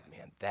 they're like,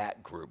 man,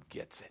 that group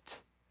gets it.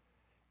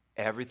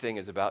 Everything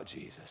is about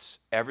Jesus.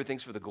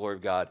 Everything's for the glory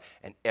of God,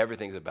 and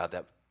everything's about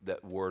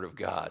that Word of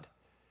God.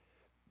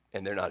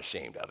 And they're not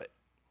ashamed of it.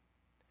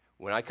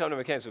 When I come to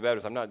Mechanicsville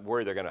Baptist, I'm not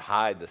worried they're going to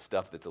hide the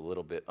stuff that's a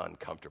little bit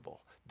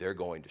uncomfortable. They're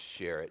going to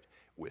share it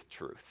with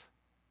truth.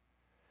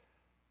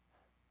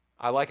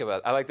 I like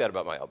that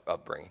about my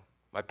upbringing.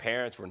 My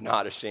parents were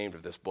not ashamed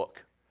of this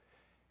book.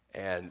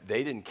 And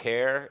they didn't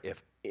care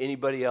if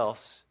anybody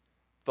else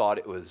thought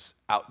it was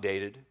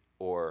outdated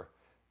or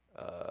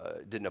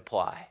didn't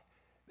apply.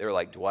 They were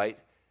like, Dwight,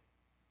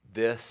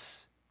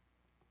 this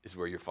is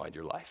where you find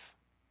your life.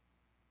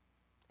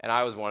 And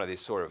I was one of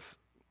these sort of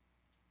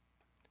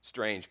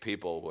strange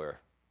people where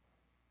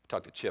I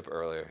talked to Chip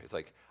earlier. It's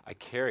like, I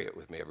carry it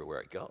with me everywhere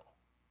I go.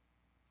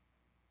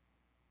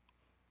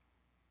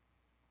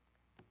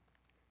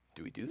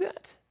 Do we do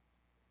that?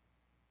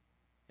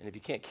 And if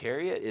you can't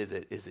carry it, is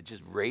it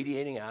just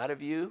radiating out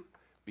of you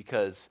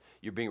because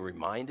you're being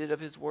reminded of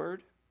His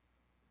Word?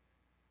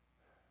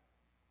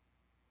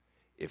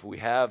 If we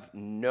have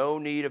no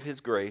need of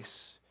His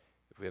grace,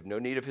 if we have no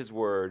need of His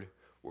Word,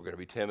 we're going to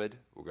be timid,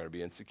 we're going to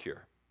be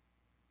insecure.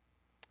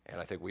 And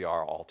I think we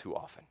are all too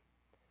often.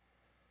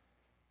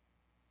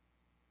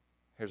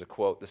 Here's a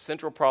quote. The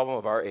central problem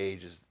of our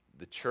age is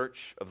the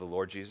church of the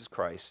Lord Jesus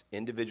Christ,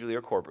 individually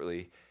or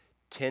corporately,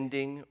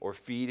 tending or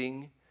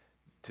feeding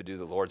to do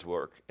the Lord's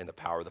work in the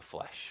power of the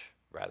flesh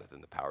rather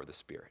than the power of the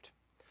Spirit.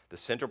 The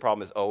central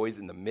problem is always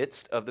in the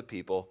midst of the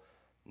people,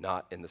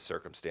 not in the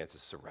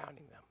circumstances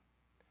surrounding them.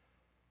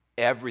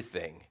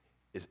 Everything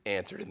is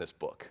answered in this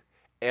book.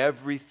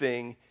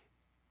 Everything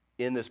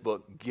in this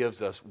book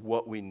gives us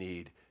what we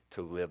need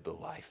to live the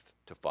life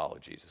to follow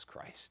Jesus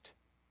Christ.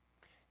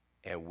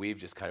 And we've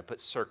just kind of put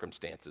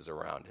circumstances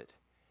around it.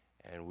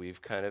 And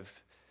we've kind of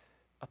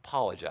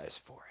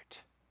apologized for it.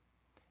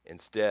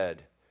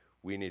 Instead,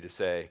 we need to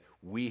say,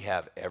 we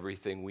have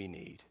everything we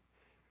need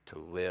to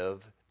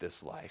live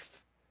this life.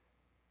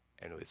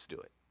 And let's do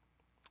it.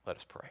 Let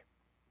us pray.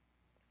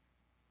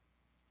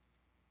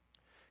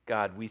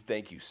 God, we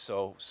thank you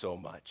so, so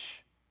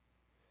much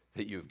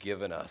that you've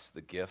given us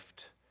the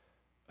gift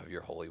of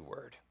your holy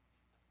word.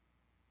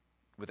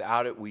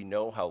 Without it, we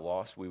know how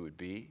lost we would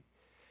be.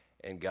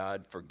 And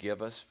God,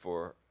 forgive us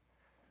for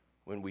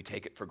when we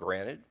take it for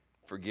granted.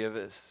 Forgive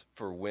us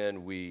for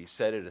when we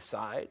set it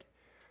aside.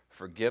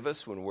 Forgive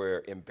us when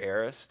we're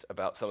embarrassed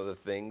about some of the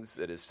things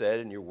that is said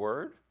in your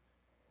word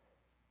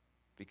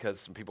because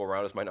some people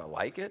around us might not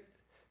like it.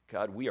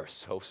 God, we are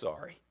so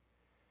sorry.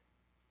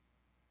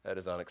 That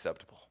is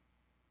unacceptable.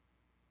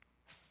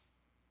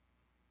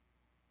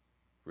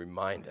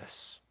 Remind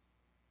us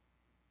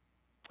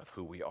of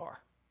who we are.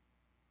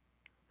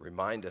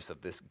 Remind us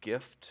of this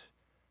gift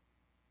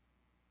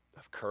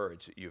of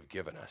courage that you've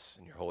given us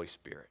in your Holy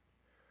Spirit.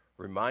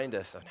 Remind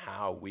us on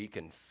how we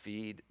can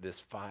feed this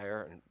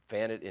fire and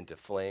fan it into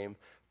flame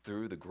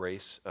through the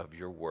grace of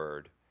your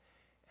word,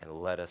 and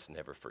let us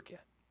never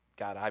forget.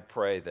 God, I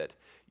pray that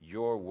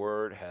your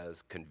word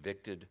has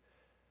convicted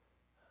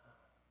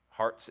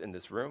hearts in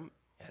this room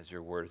as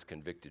your word has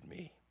convicted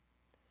me.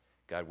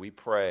 God, we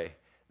pray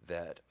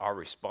that our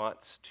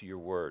response to your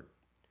word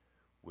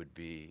would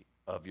be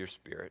of your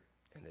Spirit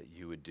and that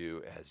you would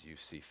do as you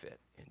see fit.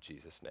 In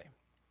Jesus' name,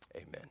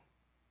 amen.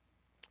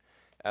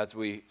 As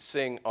we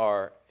sing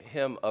our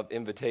hymn of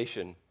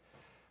invitation,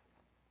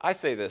 I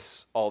say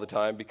this all the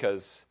time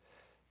because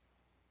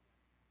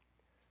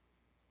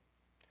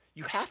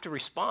you have to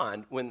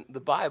respond when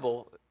the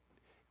Bible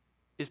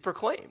is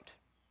proclaimed.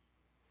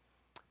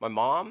 My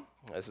mom,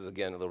 this is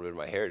again a little bit of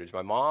my heritage,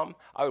 my mom,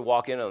 I would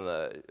walk in on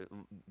the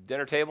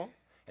dinner table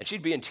and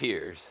she'd be in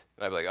tears.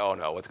 And I'd be like, oh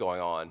no, what's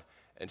going on?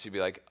 And she'd be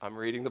like, I'm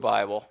reading the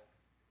Bible.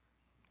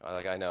 I'm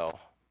like, I know.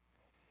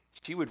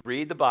 She would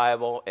read the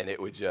Bible and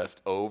it would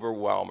just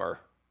overwhelm her.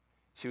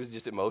 She was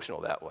just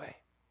emotional that way.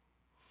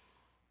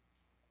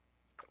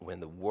 When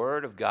the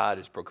Word of God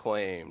is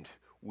proclaimed,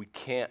 we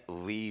can't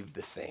leave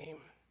the same.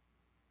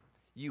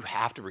 You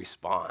have to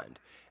respond.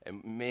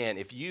 And man,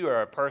 if you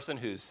are a person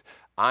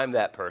I'm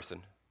that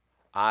person.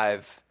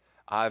 I'm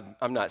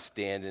not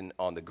standing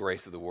on the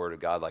grace of the Word of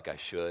God like I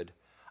should.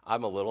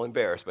 I'm a little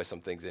embarrassed by some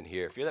things in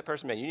here. If you're that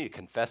person, man, you need to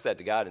confess that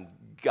to God, and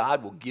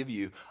God will give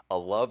you a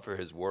love for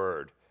His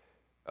Word,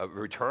 a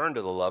return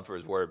to the love for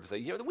His Word. But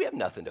say, we have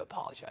nothing to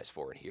apologize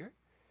for in here.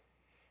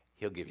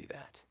 He'll give you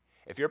that.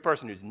 If you're a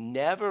person who's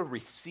never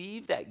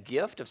received that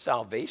gift of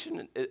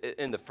salvation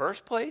in the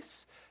first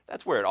place,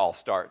 that's where it all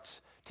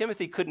starts.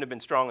 Timothy couldn't have been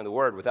strong in the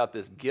Word without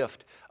this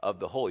gift of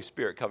the Holy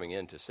Spirit coming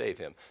in to save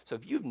him. So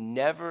if you've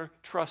never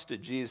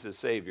trusted Jesus as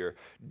Savior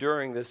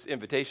during this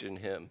invitation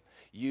hymn,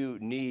 you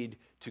need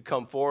to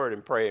come forward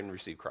and pray and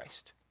receive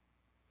Christ.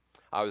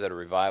 I was at a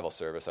revival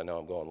service. I know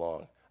I'm going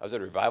long. I was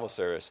at a revival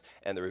service,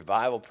 and the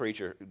revival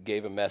preacher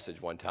gave a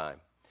message one time.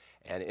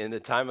 And in the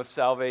time of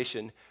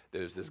salvation,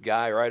 there was this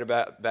guy right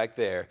about back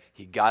there.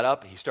 He got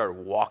up, he started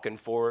walking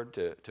forward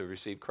to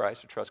receive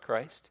Christ, to trust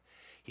Christ.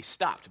 He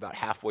stopped about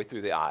halfway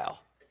through the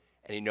aisle,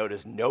 and he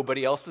noticed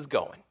nobody else was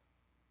going.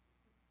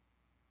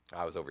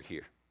 I was over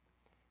here.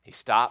 He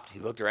stopped, he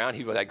looked around,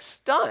 he was like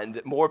stunned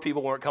that more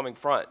people weren't coming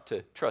front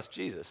to trust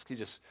Jesus. He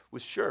just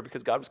was sure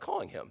because God was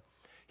calling him.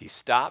 He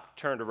stopped,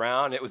 turned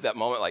around, it was that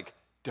moment like,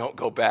 don't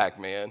go back,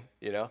 man,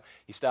 you know?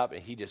 He stopped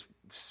and he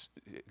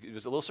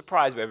was a little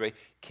surprised, but everybody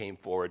came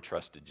forward,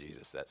 trusted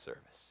Jesus that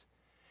service.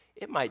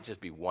 It might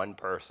just be one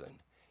person.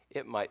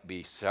 It might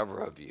be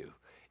several of you.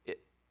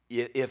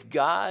 If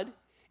God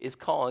is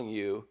calling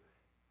you,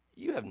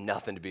 you have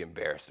nothing to be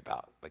embarrassed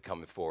about by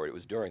coming forward. It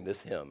was during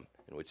this hymn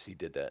in which he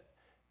did that.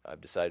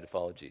 I've decided to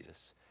follow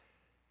Jesus.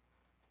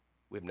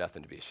 We have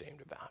nothing to be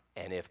ashamed about.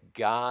 And if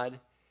God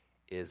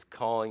is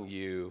calling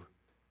you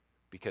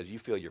because you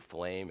feel your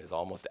flame is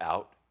almost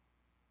out,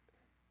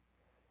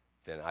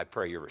 then I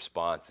pray your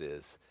response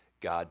is,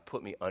 God,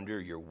 put me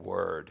under your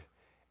word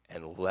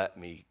and let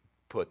me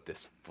put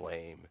this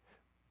flame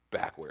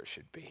back where it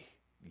should be.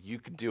 You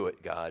can do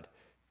it, God.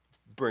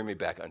 Bring me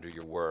back under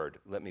your word.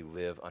 Let me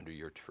live under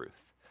your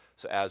truth.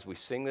 So as we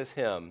sing this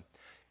hymn,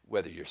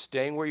 whether you're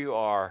staying where you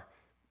are,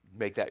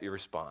 make that your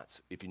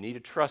response. If you need to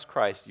trust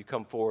Christ, you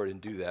come forward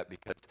and do that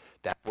because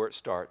that's where it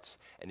starts.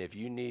 And if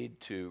you need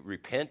to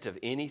repent of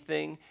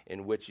anything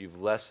in which you've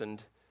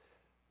lessened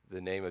the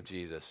name of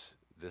Jesus,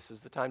 this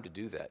is the time to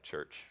do that,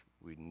 church.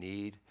 We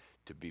need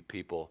to be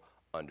people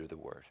under the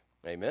word.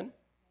 Amen?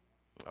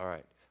 All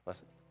right.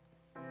 Listen.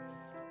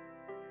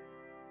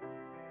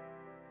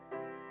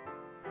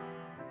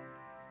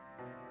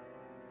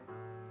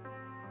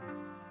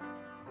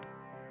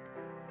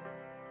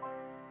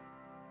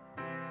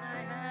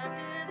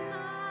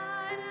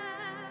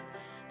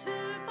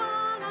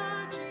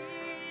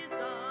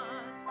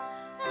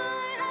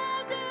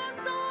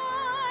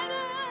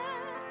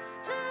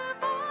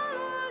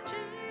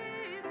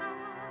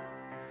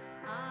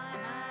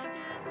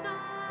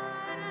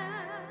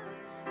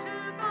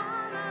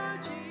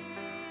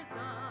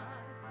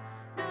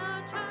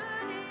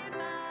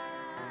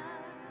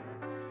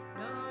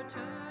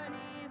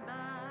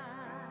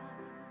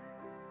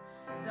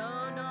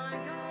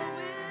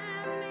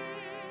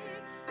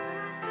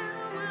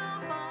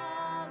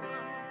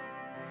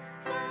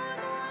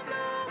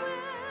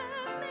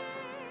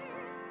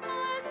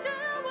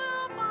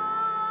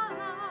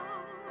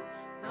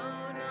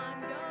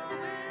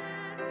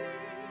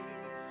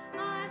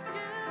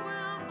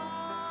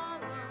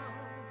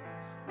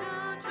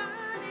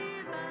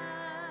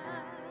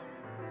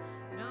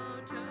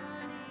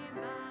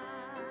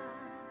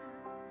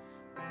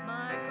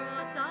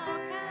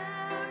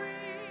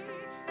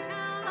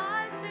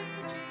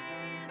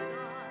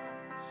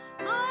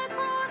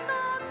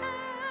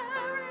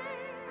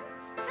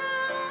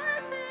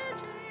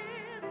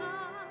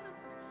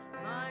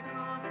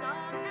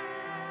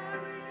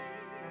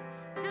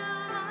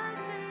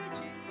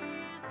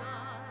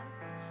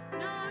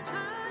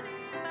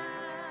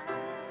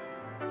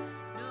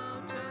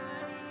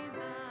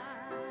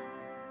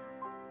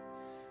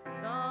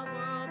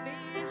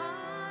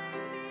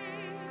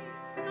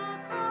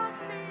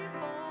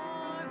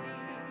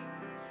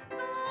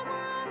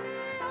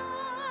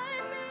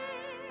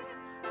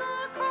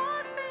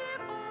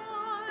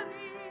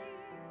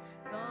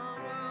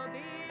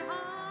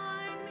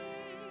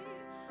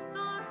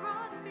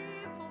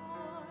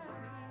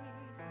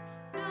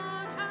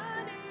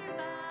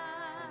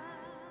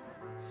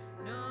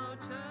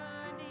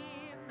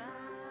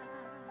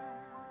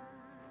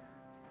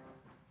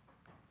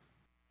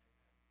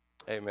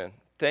 Amen.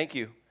 Thank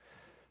you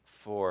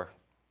for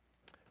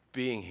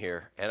being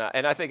here.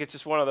 And I think it's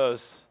just one of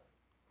those,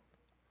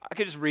 I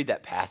could just read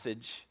that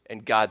passage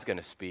and God's going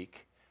to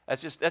speak.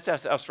 That's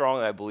how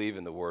strongly I believe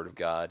in the Word of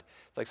God.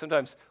 It's like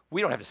sometimes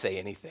we don't have to say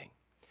anything.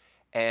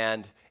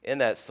 And in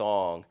that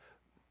song,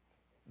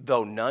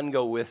 though none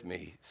go with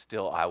me,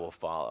 still I will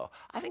follow.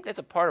 I think that's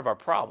a part of our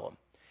problem.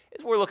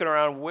 Is we're looking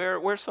around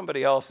where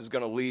somebody else is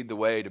going to lead the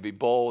way to be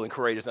bold and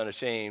courageous,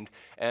 unashamed,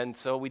 and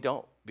so we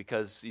don't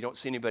because you don't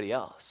see anybody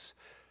else.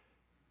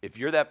 If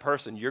you're that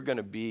person, you're going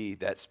to be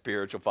that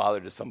spiritual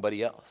father to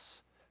somebody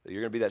else.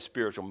 You're going to be that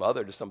spiritual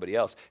mother to somebody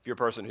else. If you're a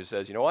person who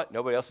says, you know what,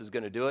 nobody else is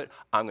going to do it,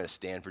 I'm going to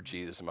stand for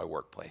Jesus in my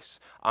workplace.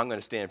 I'm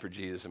going to stand for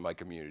Jesus in my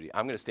community.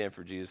 I'm going to stand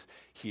for Jesus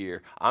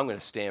here. I'm going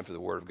to stand for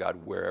the Word of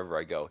God wherever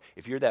I go.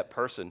 If you're that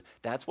person,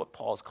 that's what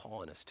Paul's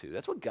calling us to.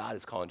 That's what God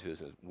is calling to us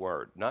in His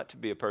Word. Not to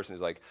be a person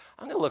who's like,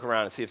 I'm going to look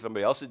around and see if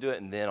somebody else will do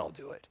it, and then I'll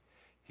do it.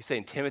 He's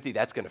saying, Timothy,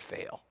 that's going to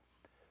fail.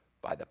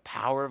 By the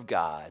power of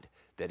God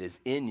that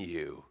is in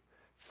you,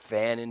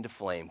 fan into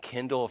flame,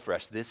 kindle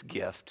afresh this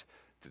gift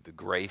through the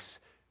grace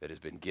that has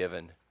been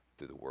given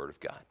through the Word of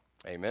God.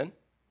 Amen?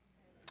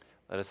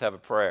 Let us have a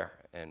prayer,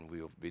 and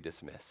we will be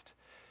dismissed.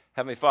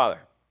 Heavenly Father,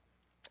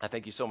 I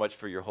thank you so much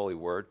for your holy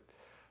word.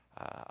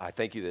 I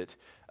thank you that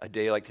a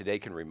day like today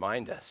can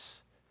remind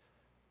us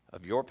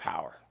of your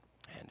power,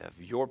 and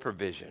of your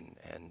provision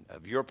and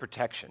of your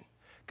protection.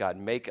 God,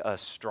 make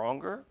us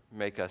stronger,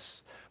 make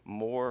us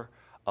more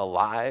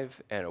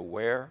alive and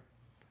aware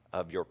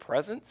of your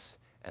presence,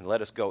 and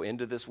let us go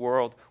into this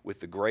world with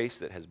the grace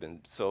that has been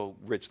so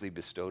richly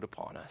bestowed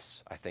upon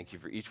us. I thank you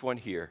for each one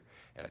here,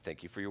 and I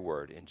thank you for your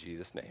word. In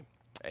Jesus' name,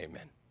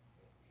 amen.